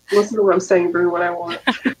 Listen to what I'm saying, brew what I want.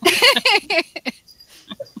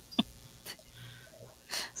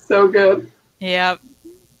 So good. Yeah.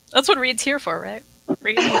 That's what Reed's here for, right?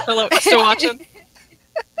 Reed, still watching?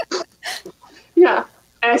 Yeah.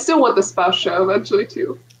 And I still want the spouse show eventually,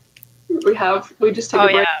 too. We just take a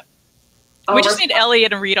break. Yeah. We just need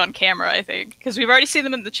Elliot and Reed on camera, I think. Because we've already seen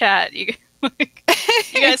them in the chat. You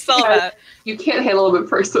guys saw that. You can't handle them in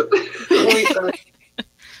person.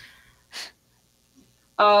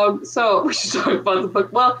 So we should talk about the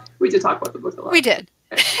book. Well, we did talk about the book a lot. We did.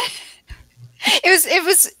 It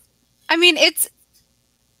was I mean,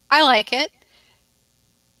 I like it.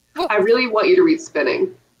 I really want you to read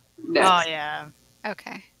Spinning next. Oh, yeah.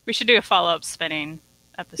 Okay. We should do a follow-up Spinning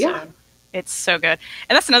episode. Yeah. It's so good.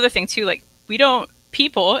 And that's another thing, too. Like,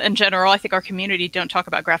 people in general, I think our community don't talk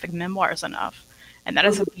about graphic memoirs enough. And that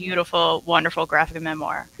is a beautiful, wonderful graphic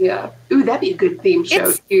memoir. Yeah. Ooh, that'd be a good theme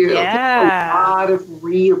show, too. Yeah. A lot of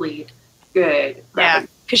really good graphic. Yeah.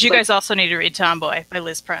 Because you guys also need to read Tomboy by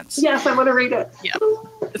Liz Prince. Yes, I want to read it. Yeah.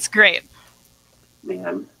 It's great.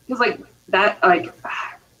 Man. Because, like, that, like,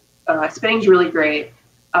 Spinning's really great.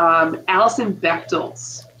 Alison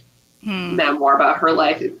Bechdel's memoir about her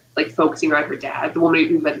life, like, focusing around her dad, the woman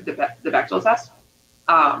who invented the Bechdel test.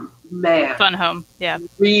 Man. Fun Home. Yeah.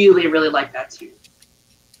 Really, really like that, too.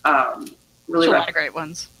 Really a lot of great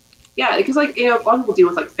ones. Yeah, because, like, you know, a lot of people deal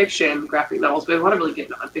with, like, fiction, graphic novels, but a lot of really good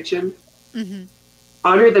nonfiction. Mm-hmm.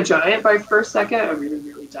 Andre the Giant by First Second, I really,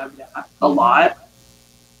 really dug that a lot.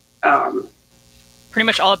 Pretty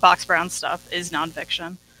much all of Box Brown's stuff is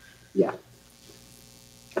nonfiction. Yeah.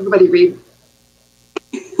 Everybody read.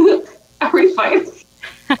 Are we fighting?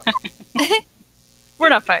 We're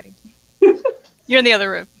not fighting. You're in the other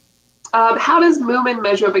room. How does Moomin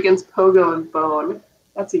measure up against Pogo and Bone?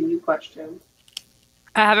 That's a you question.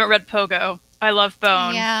 I haven't read Pogo. I love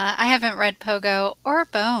Bone. Yeah, I haven't read Pogo or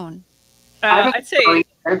Bone. I'd say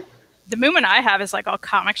the Moomin I have is like all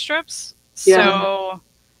comic strips. So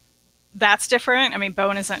that's different. I mean,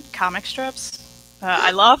 Bone isn't comic strips. I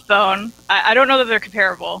love Bone. I don't know that they're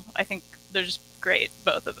comparable. I think they're just great,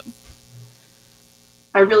 both of them.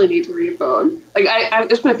 I really need to read Bone. Like,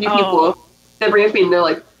 there's been a few people that bring up to me and they're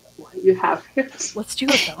like, "Why do you have it?" Let's do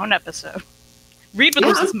a Bone episode. Reed would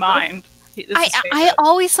lose his mind. I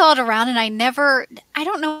always saw it around, and I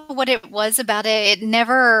don't know what it was about it. It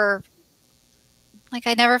never, like,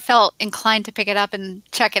 I never felt inclined to pick it up and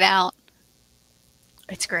check it out.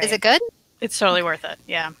 It's great. Is it good? It's totally worth it.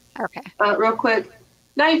 Yeah. Okay. Real quick.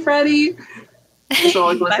 Night, Freddie. Just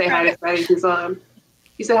always want to say hi to Freddie.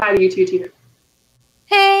 He said hi to you too, Tina.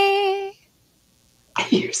 Hey.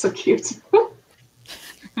 You're so cute.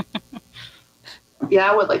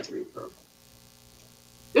 Yeah, I would like to read Bone.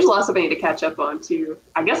 There's a lot of stuff I need to catch up on, too.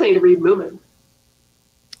 I guess I need to read Moomin.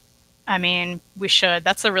 I mean, we should.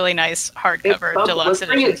 That's a really nice hardcover deluxe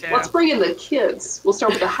edition, too. Let's bring in the kids. We'll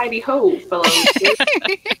start with the Heidi Ho fellows.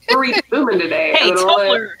 We'll read Moomin today. Hey,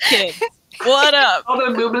 Tumblr kids. What up? All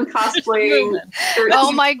the Moomin cosplaying.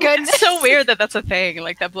 Oh, my goodness. It's so weird that that's a thing.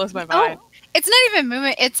 Like, that blows my mind. Oh, it's not even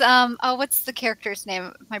Moomin. It's, what's the character's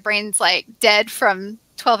name? My brain's, like, dead from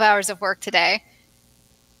 12 hours of work today.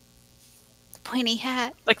 Pointy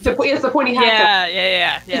hat. Like it's the pointy hat.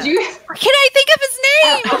 Yeah. Did you? Can I think of his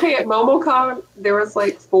name? Okay, at MomoCon there was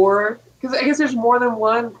like 4. Because I guess there's more than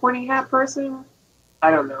one pointy hat person.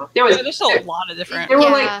 I don't know. There's a lot of different. There were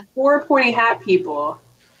like 4 pointy hat people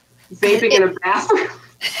vaping in a bathroom.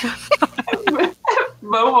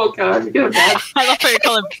 MomoCon. I love how you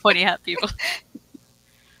call them pointy hat people.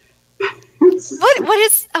 What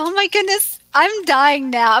is? Oh my goodness! I'm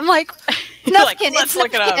dying now. I'm like, Snufkin. Let's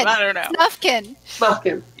look it up. I don't know. Snufkin.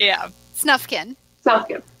 Yeah. Snufkin.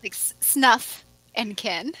 Like snuff and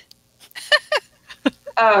kin.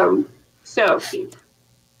 So, Keith,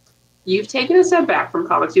 you've taken a step back from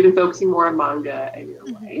comics. You've been focusing more on manga in your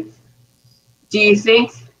life. Do you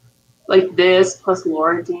think, like this plus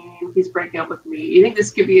Laura Dean, he's breaking up with me? You think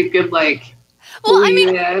this could be a good like? Well, I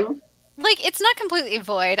mean, like it's not completely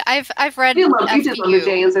void. I've read a few. The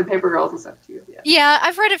Janes and Paper Girls and stuff too. Yeah,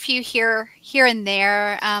 I've read a few here and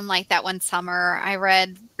there. Like that one summer I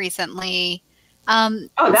read recently. That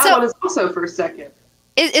one is also for second.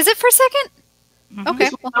 Is it for second? Mm-hmm. Okay.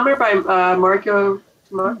 Summer by Marco.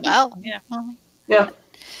 Well, yeah.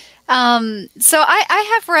 So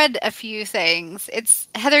I have read a few things. It's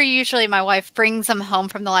Heather, usually my wife, brings them home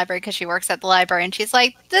from the library because she works at the library, and she's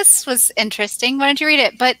like, "This was interesting. Why don't you read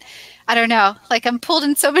it?" But I don't know. Like I'm pulled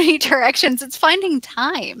in so many directions. It's finding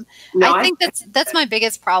time. No, I think that's my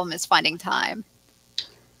biggest problem is finding time.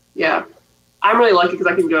 Yeah, I'm really lucky because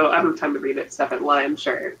I can go. I have time to read it stuff at lunch,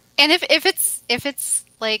 sure. And if it's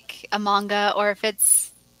like a manga or if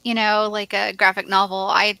it's like a graphic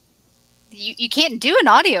novel, you can't do an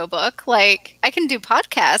audiobook. Like I can do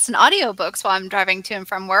podcasts and audiobooks while I'm driving to and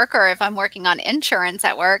from work, or if I'm working on insurance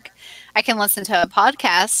at work, I can listen to a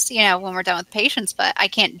podcast, when we're done with patients, but I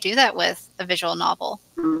can't do that with a visual novel.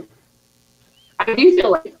 Mm-hmm. I do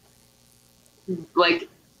feel like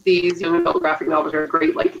these young adult graphic novels are a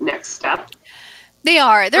great next step. They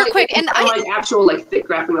are. They're quick. And actual thick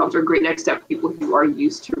graphic novels are a great next step for people who are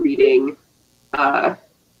used to reading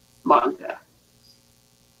manga.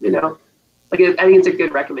 I think it's a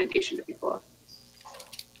good recommendation to people.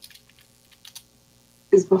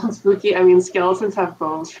 Is bone spooky? I mean, skeletons have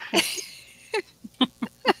bones, right?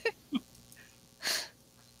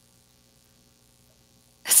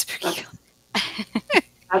 Spooky.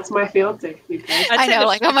 That's my fiance. Okay? I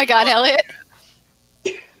know, oh my God, Elliot.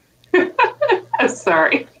 I'm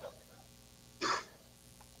sorry.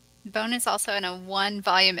 Bone is also in a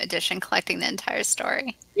 1-volume edition collecting the entire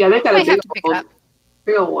story. Yeah, they've got a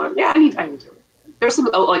big old one. Yeah, I need to. There's some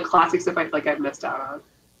classic stuff I've missed out on.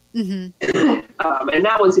 Mm-hmm. And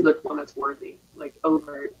that one seems like one that's worthy,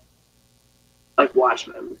 over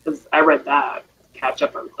Watchmen, because I read that to catch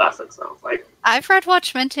up on classics. So I was like, I've read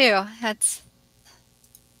Watchmen too. That's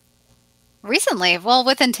recently,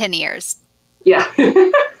 within 10 years. Yeah.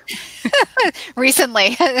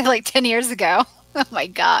 Recently, 10 years ago. Oh my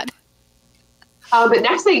God. But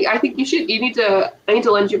next thing, I think I need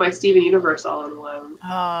to lend you my Steven Universe all-in-one.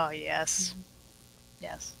 Oh, yes.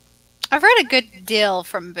 Yes. I've read a good deal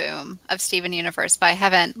from Boom of Steven Universe, but I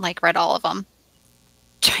haven't read all of them.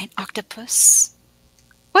 Giant octopus.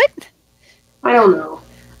 What? I don't know.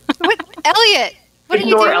 What? Elliot, what are you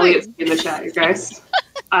doing? Ignore Elliot in the chat, you guys.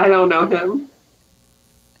 I don't know him.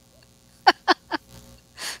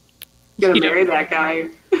 Gonna marry that guy.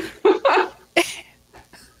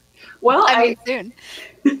 Well, soon.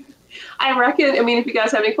 I reckon, if you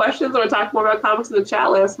guys have any questions or want to talk more about comics in the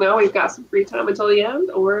chat, let us know. We've got some free time until the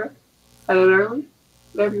end, or I don't know,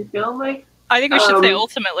 whatever you feel like. I think we should say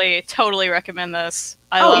ultimately totally recommend this.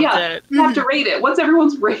 I loved it. You have to rate it. What's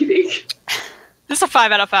everyone's rating? This is a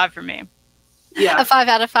 5 out of 5 for me. Yeah. A 5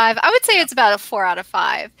 out of 5. I would say it's about a 4 out of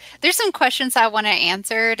 5. There's some questions I want to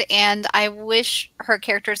answered, and I wish her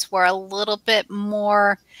characters were a little bit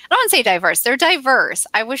more, I don't want to say diverse. They're diverse.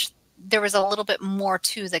 I wish there was a little bit more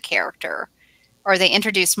to the character, or they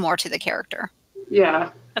introduced more to the character. Yeah.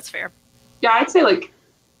 That's fair. Yeah, I'd say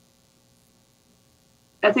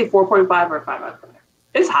 4.5 or 5 out of 5.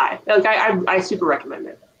 It's high. I super recommend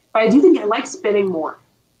it. But I do think I like Spinning more.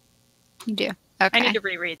 You do? Okay. I need to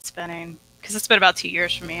reread Spinning, because it's been about 2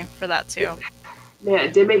 years for me for that too. Man,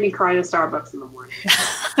 it did make me cry in a Starbucks in the morning.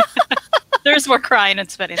 There's more crying and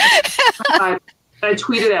Spinning. I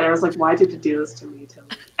tweeted at her. I was like, "Why did you do this to me, Tillie?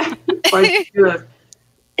 Why did you do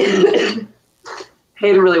this?"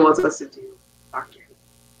 Hayden really wants us to do Doctor Who.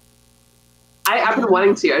 I've been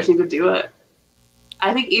wanting to. I just need to do it.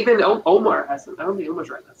 I think even Omar hasn't. I don't think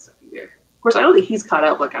Omar's read that stuff either. Of course, I don't think he's caught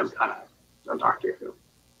up like I'm caught up on Doctor Who.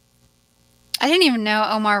 I didn't even know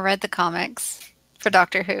Omar read the comics for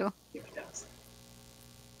Doctor Who. Yeah, he does.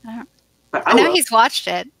 I know he's watched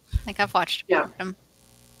it. I've watched him.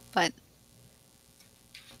 But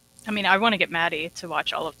I mean, I want to get Maddie to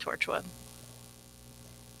watch all of Torchwood.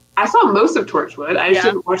 I saw most of Torchwood. I just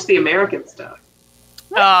didn't watch the American stuff.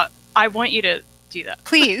 I want you to do that.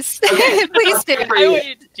 Please. Okay. Please do. I want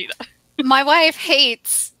you to do that. My wife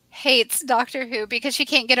hates Doctor Who because she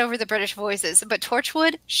can't get over the British voices. But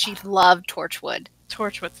Torchwood, she loved Torchwood.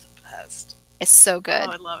 Torchwood's the best. It's so good.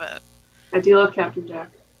 Oh, I love it. I do love Captain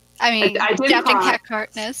Jack. I mean, I did Captain cry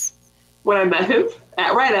Harkness. when I met him,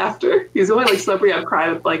 right after. He's the only like celebrity I've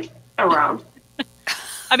cried like around.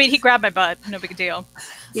 I mean, he grabbed my butt. No big deal.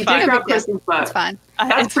 He did grab Kristen's butt. It's fine.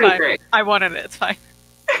 That's it's pretty fine. great. I wanted it. It's fine.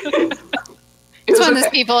 It's one of those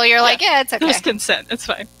people you're like, yeah, it's okay. There's consent. It's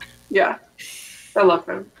fine. Yeah, I love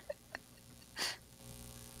him.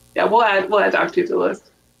 Yeah, we'll add Doctor Who to the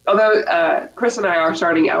list. Although Chris and I are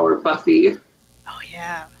starting our Buffy. Oh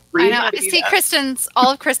yeah. I know. I see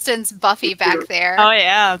all of Kristen's Buffy back there. Oh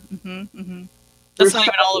yeah. That's not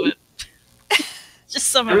even all of it. Just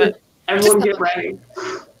some of it. Everyone get ready.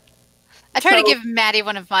 I tried to give Maddie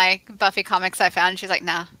one of my Buffy comics I found, and she's like,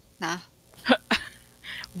 nah.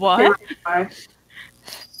 What?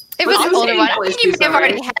 It was an older one. I think you may have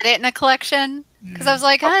already had it in a collection. Because I was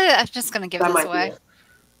like, I'm just going to give this away.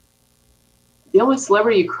 The only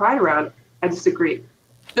celebrity you cried around, I disagree.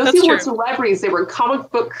 Those people weren't celebrities, they were comic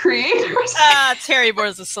book creators. Terry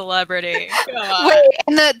Moore's a celebrity. Wait,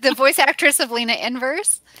 and the voice actress of Lena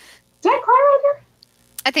Inverse? Did I cry around her?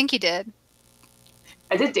 I think you did.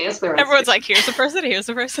 I did dance there. Everyone's like, here's the person, here's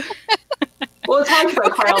the person. Well, it's hard because I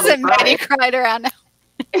cry all the time. Maddie cried around now.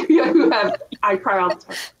 I cry all the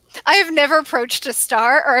time. I have never approached a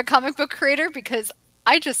star or a comic book creator because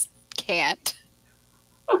I just can't.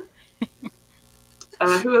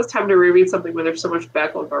 Who has time to reread something when there's so much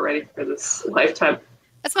backlog already for this lifetime?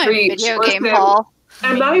 That's my video game haul.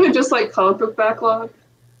 And not even just like comic book backlog.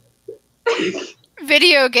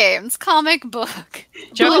 Video games, comic book.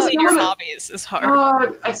 Juggling your hobbies is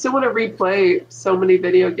hard. I still want to replay so many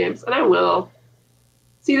video games, and I will.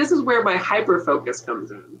 See, this is where my hyper focus comes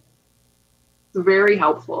in. It's very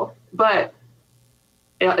helpful, but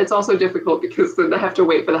it's also difficult because then I have to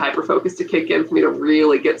wait for the hyper focus to kick in for me to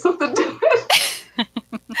really get something done.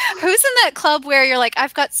 Who's in that club where you're like,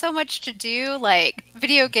 I've got so much to do, like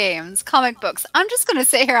video games, comic books. I'm just going to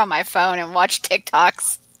sit here on my phone and watch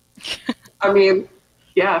TikToks. I mean,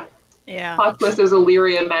 yeah. Yeah. Podcast is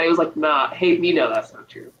Illyria, and Maddie was like, nah, hey, you know that's not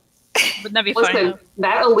true. Wouldn't that be Listen, funny?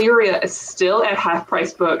 that Illyria is still at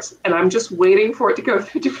half-price books, and I'm just waiting for it to go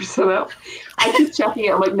 50% out. I keep checking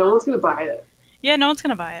it. I'm like, no one's going to buy it. Yeah, no one's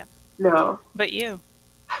going to buy it. No. But you.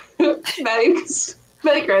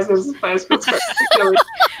 Maddie Grasmus is finest books.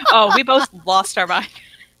 Oh, we both lost our mind.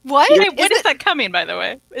 What? Wait, when is that coming, by the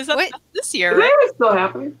way? Is that this year, right? It's still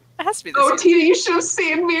happening. It has to be this year. Tina, you should have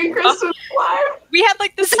seen me and Kristen live. We had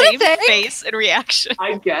like the same face and reaction.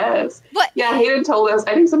 I guess. What? Yeah, Hayden told us.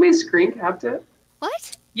 I think somebody screen capped it.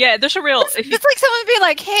 What? Yeah, there's a real... It's like someone being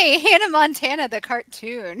like, hey, Hannah Montana, the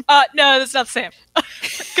cartoon. No, that's not the same.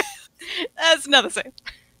 That's not the same.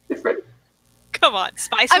 Different. Come on,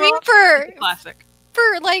 Spice World? I mean, classic.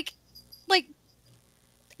 For like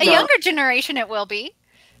a younger generation, it will be.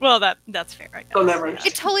 Well, that's fair, I guess. They'll never.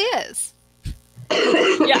 It totally is.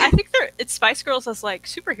 Yeah, I think it's Spice Girls as like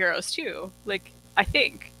superheroes too. Like, I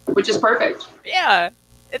think. Which is perfect. Yeah,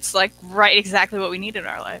 it's like exactly what we need in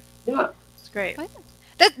our life. Yeah, it's great.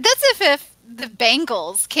 That's if the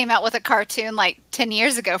Bangles came out with a cartoon like 10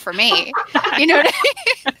 years ago for me. You know what I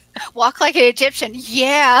mean? Walk like an Egyptian.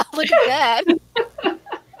 Yeah, look at that.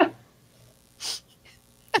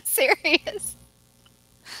 I'm serious.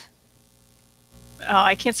 Oh,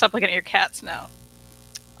 I can't stop looking at your cats now.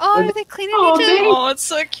 Oh, are they cleaning each other? Oh, it's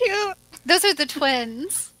so cute. Those are the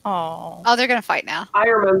twins. Oh. Oh, they're going to fight now. I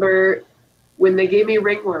remember when they gave me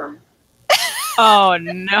ringworm. Oh,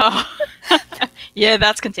 no. Yeah,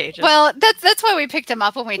 that's contagious. Well, that's why we picked them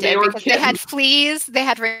up when we did, because kittens. they had fleas, they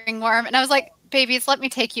had ringworm, and I was like, babies, let me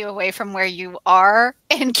take you away from where you are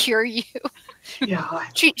and cure you. Yeah.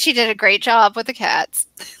 She did a great job with the cats.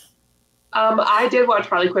 I did watch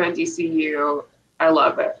Harley Quinn on DCU. I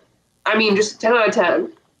love it. I mean, just 10 out of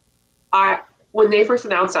 10. When they first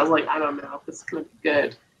announced it, I was like, I don't know if this is going to be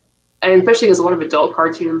good. And especially because a lot of adult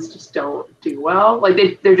cartoons just don't do well.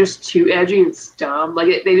 Like, they're just too edgy and dumb.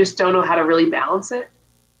 Like, they just don't know how to really balance it.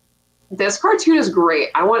 This cartoon is great.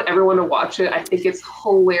 I want everyone to watch it. I think it's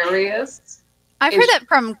hilarious. I've heard that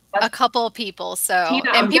from a couple of people, so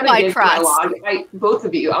Tina, and people I trust. Both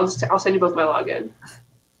of you, I'll send you both my login.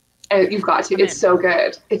 And you've got to. It's so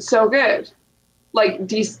good. It's so good. Like,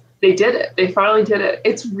 they did it. They finally did it.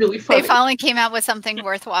 It's really funny. They finally came out with something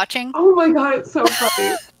worth watching. Oh my god, it's so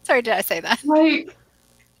funny. Sorry, did I say that? Like,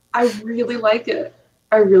 I really like it.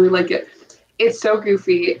 I really like it. It's so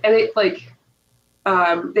goofy, and it like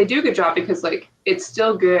they do a good job because like it's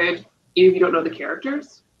still good even if you don't know the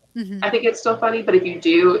characters. I think it's still funny, but if you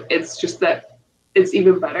do, it's just that it's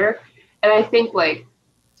even better. And I think like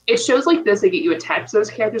it shows like this, they get you attached to those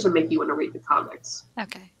characters and make you want to read the comics.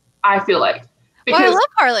 Okay. I feel like. Because, well, I love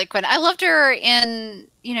Harley Quinn. I loved her in,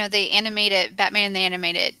 you know, the animated Batman, the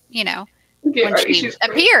animated, you know, when she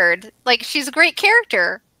appeared. Like, she's a great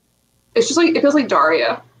character. It's just like, it feels like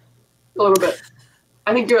Daria a little bit.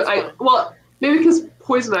 I think well, maybe because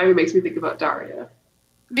Poison Ivy makes me think about Daria.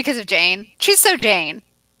 Because of Jane. She's so Jane.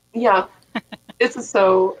 Yeah. It's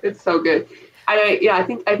so good. I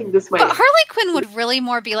think this might. But Harley Quinn would really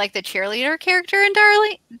more be like the cheerleader character in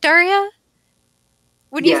Daria.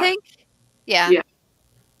 Wouldn't you think? Yeah. Yeah.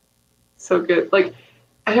 So good. Like,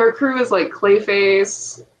 and her crew is like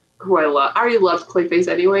Clayface, who I love. I already loved Clayface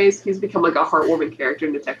anyways. He's become like a heartwarming character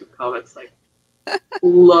in Detective Comics. Like,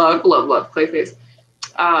 love Clayface.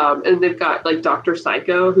 And they've got like Dr.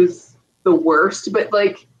 Psycho, who's the worst, but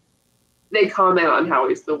like they comment on how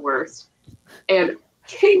he's the worst. And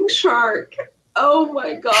King Shark. Oh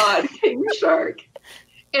my God, King Shark.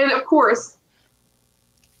 And of course,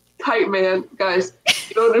 Kite Man. Guys,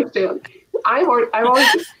 you don't understand. I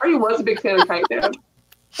already was a big fan of Kite Man.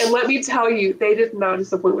 And let me tell you, they did not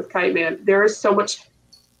disappoint with Kite Man. There is so much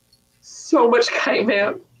Kite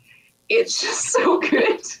Man. It's just so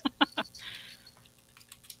good.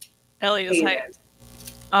 Ellie is hyped.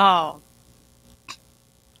 Oh.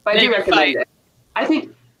 But I do recommend it. I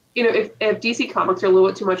think, you know, if DC Comics are a little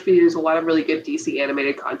bit too much for you, there's a lot of really good DC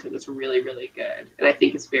animated content that's really, really good. And I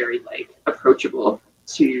think it's very, like, approachable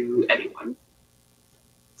to anyone.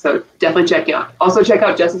 So definitely check it out. Also check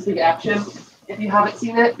out Justice League Action if you haven't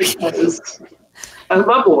seen it, because of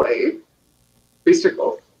my boy, Booster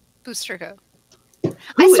Gold. Booster Gold.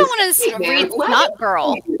 I still want to read Not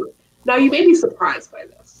Girl. Now, you may be surprised by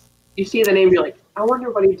this. You see the name, you're like, I wonder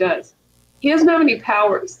what he does. He doesn't have any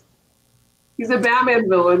powers. He's a Batman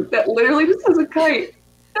villain that literally just has a kite.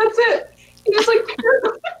 That's it. He just like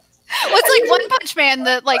what's like One Punch Man,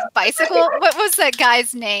 the like bicycle? What was that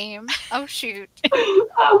guy's name? Oh shoot.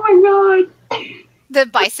 Oh my God. The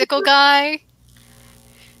bicycle guy.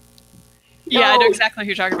 Yeah, I know exactly who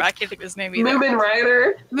you're talking about. I can't think of his name either. Moomin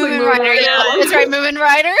Rider. Moomin Rider, yeah. That's right, Moomin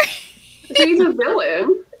Rider. He's a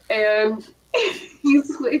villain, and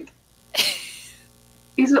he's like,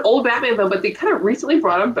 he's an old Batman villain, but they kind of recently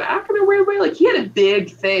brought him back in a weird way. Like, he had a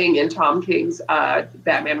big thing in Tom King's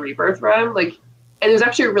Batman Rebirth run, like, and it was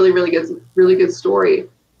actually a really, really good story.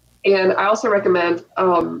 And I also recommend,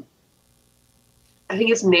 I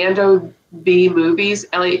think it's Nando V Movies.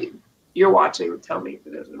 Ellie, you're watching. Tell me if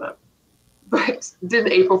it is or not. But did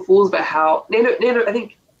an April Fool's about how Nando, I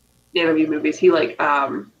think Nando V Movies. He like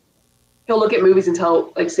he'll look at movies and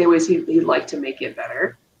say ways he'd like to make it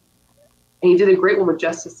better. And he did a great one with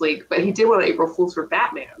Justice League, but he did one on April Fool's for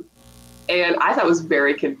Batman, and I thought it was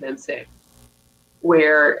very convincing.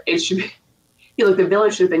 Where it should be, the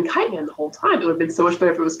villain should have been Kite Man the whole time. It would have been so much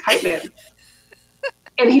better if it was Kite Man.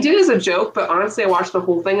 And he did it as a joke, but honestly, I watched the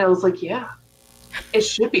whole thing and I was like, yeah, it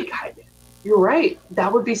should be Kite Man. You're right.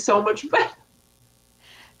 That would be so much better.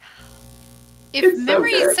 If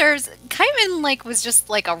memory serves, Kite Man was just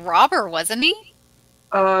like a robber, wasn't he?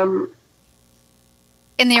 In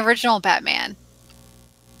the original Batman.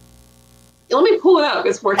 Let me pull it up.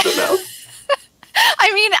 It's worth it though.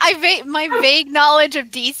 I mean, my vague knowledge of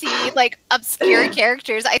DC, obscure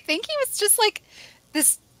characters, I think he was just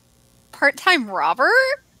this part-time robber,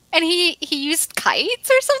 and he used kites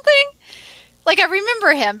or something. I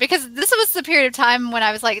remember him because this was the period of time when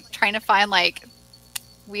I was trying to find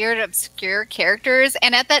weird, obscure characters,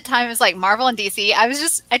 and at that time it was Marvel and DC.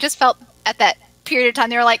 I just felt at that period of time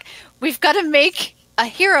they were we've got to make a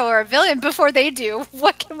hero or a villain before they do.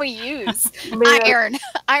 What can we use?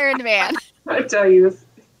 Iron Man. I tell you,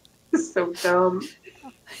 this is so dumb.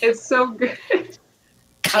 It's so good.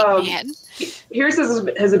 Kite Man. Here's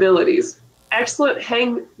his abilities. Excellent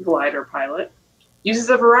hang glider pilot. Uses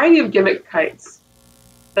a variety of gimmick kites.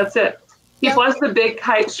 That's it. He flies the big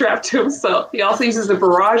kite strapped to himself. He also uses a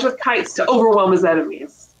barrage of kites to overwhelm his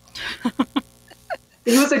enemies.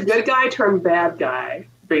 He was a good guy turned bad guy,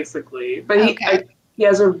 basically. But he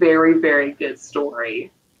has a very, very good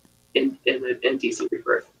story in DC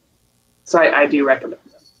Rebirth. So I do recommend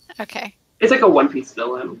him. Okay. It's like a One Piece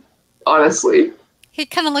villain, honestly. He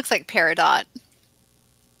kind of looks like Peridot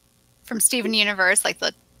from Steven Universe,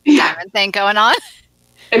 the diamond thing going on.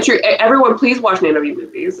 And true. Everyone, please watch Nano V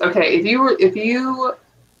Movies. Okay, if you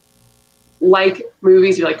like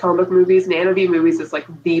movies, you like comic book movies, Nano V Movies is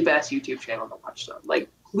the best YouTube channel to watch them.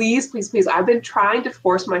 please, please, please. I've been trying to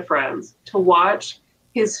force my friends to watch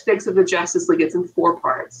his fix of the Justice League. It's in 4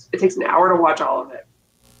 parts. It takes an hour to watch all of it.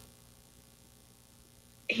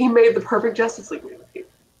 He made the perfect Justice League movie.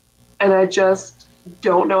 And I just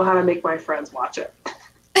don't know how to make my friends watch it.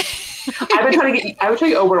 I've been trying to get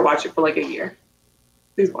Owen to watch it for like a year.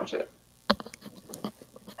 Please watch it.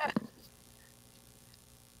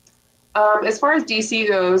 As far as DC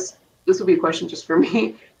goes, this will be a question just for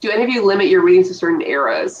me. Do any of you limit your reading to certain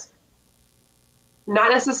eras?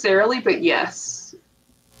 Not necessarily, but yes.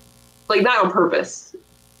 Like, not on purpose.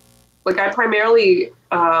 Like, I primarily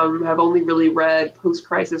have only really read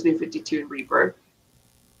Post-Crisis, New 52, and Rebirth.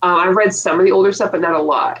 I've read some of the older stuff, but not a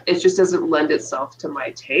lot. It just doesn't lend itself to my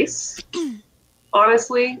taste,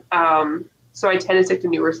 honestly. So I tend to stick to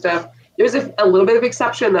newer stuff. There's a little bit of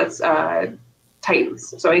exception that's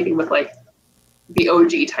Titans. So anything with, like, the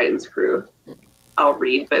OG Titans crew, I'll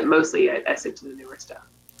read, but mostly I stick to the newer stuff.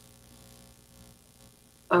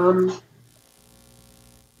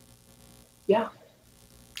 Yeah.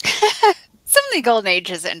 Some of the Golden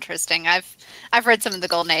Age is interesting. I've read some of the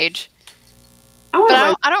Golden Age.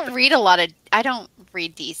 But I don't read a lot of. I don't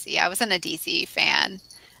read DC. I wasn't a DC fan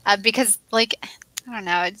because, like, I don't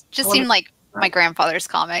know. It just seemed like my grandfather's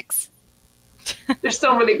comics. There's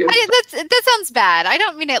so many good. That sounds bad. I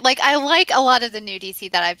don't mean it. Like, I like a lot of the new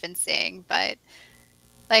DC that I've been seeing, but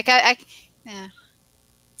like yeah,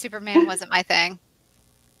 Superman wasn't my thing.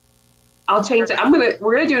 I'll change it.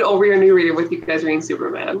 We're gonna do an over your new reader with you guys reading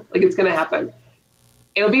Superman. Like, it's gonna happen.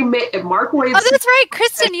 It'll be Mark Waid. Oh, that's right,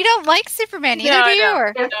 Kristen. You don't like Superman either, do you?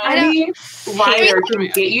 Or any writer can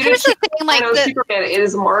get you to Superman. It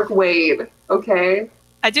is Mark Waid. Okay.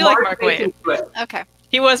 I do like Mark Waid. Okay.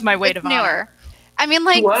 He was my weight of honor. Newer. I mean,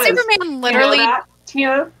 like, Superman literally. You know that,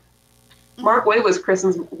 Tina? Mark Waid was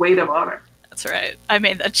Kristen's weight of honor. That's right. I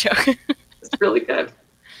made that joke. It's really good.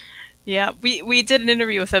 Yeah, we did an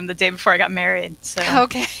interview with him the day before I got married. So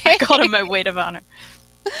okay. I called him my weight of honor.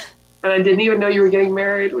 And I didn't even know you were getting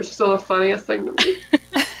married, which is still the funniest thing to me.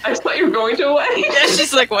 I just thought you were going to a wedding. Yeah,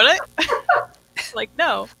 she's like, what? Like,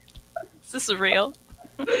 no. Is this real?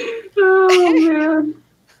 Oh, man.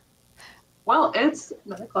 Well, it's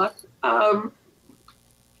 9 o'clock.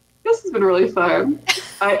 This has been really fun.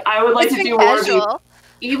 I would like to do more of these.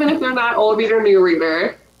 Even if they're not old reader, new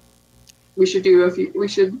reader. We should do we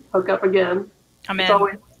should hook up again. It's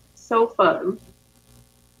always so fun.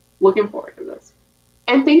 Looking forward to this.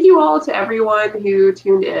 And thank you all to everyone who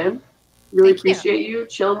tuned in. Really appreciate you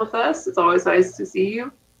chilling with us. It's always nice to see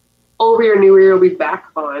you. Old Reader, New Reader will be back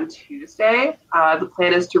on Tuesday. The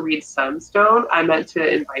plan is to read Sunstone. I meant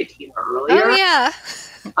to invite Tina earlier. Oh,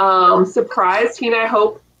 yeah. Surprise, Tina, I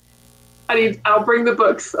hope. I'll bring the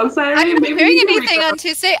books on Saturday. I'm not doing anything on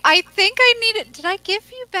Tuesday. I think I need it. Did I give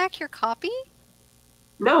you back your copy?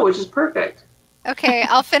 No, which is perfect. Okay,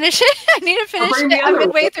 I'll finish it. I need to finish it. I'm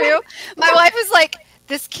midway through. My wife was like,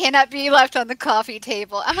 this cannot be left on the coffee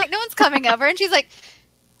table. I'm like, no one's coming over. And she's like,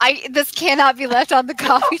 this cannot be left on the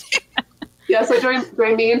coffee table. Yeah, so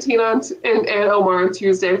join me and Tina and Omar on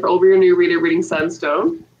Tuesday for Old Reader, New Reader reading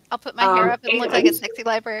Sunstone. I'll put my hair up and look like a sexy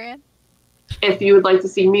librarian. If you would like to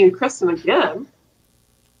see me and Kristen again,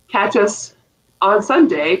 catch us on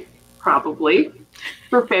Sunday, probably,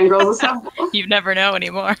 for Fangirls Assemble. You never know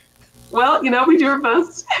anymore. Well, we do our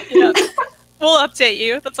best. Yeah. We'll update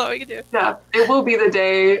you. That's all we can do. Yeah, it will be the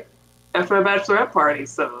day after my bachelorette party,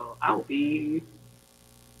 so I'll be...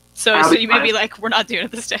 So you may be like, we're not doing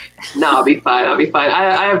it this day. No, I'll be fine.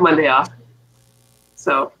 I have Monday off.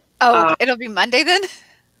 So... Oh, it'll be Monday then?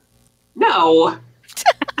 No.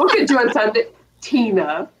 What could do on Sunday?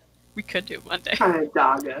 Tina. We could do Monday. Trying to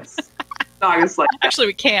dog us. Dog us like that. Actually,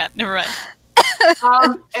 we can't. Never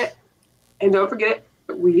mind. And don't forget,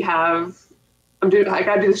 I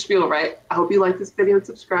gotta do the spiel, right? I hope you like this video and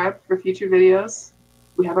subscribe for future videos.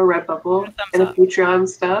 We have a Redbubble and a Patreon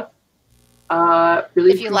stuff.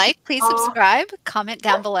 Really, if you like, please subscribe, comment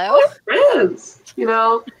down below. Friends,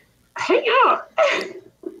 hang out.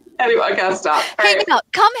 Anyway, I gotta stop. Hang out.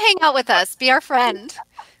 Come hang out with us. Be our friend.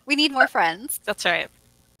 We need more friends. That's right.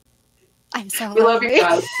 I'm so We love you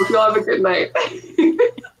guys. Hope you all have a good night.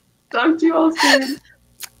 Talk to you all soon.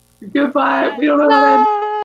 Goodbye. We don't know how to end.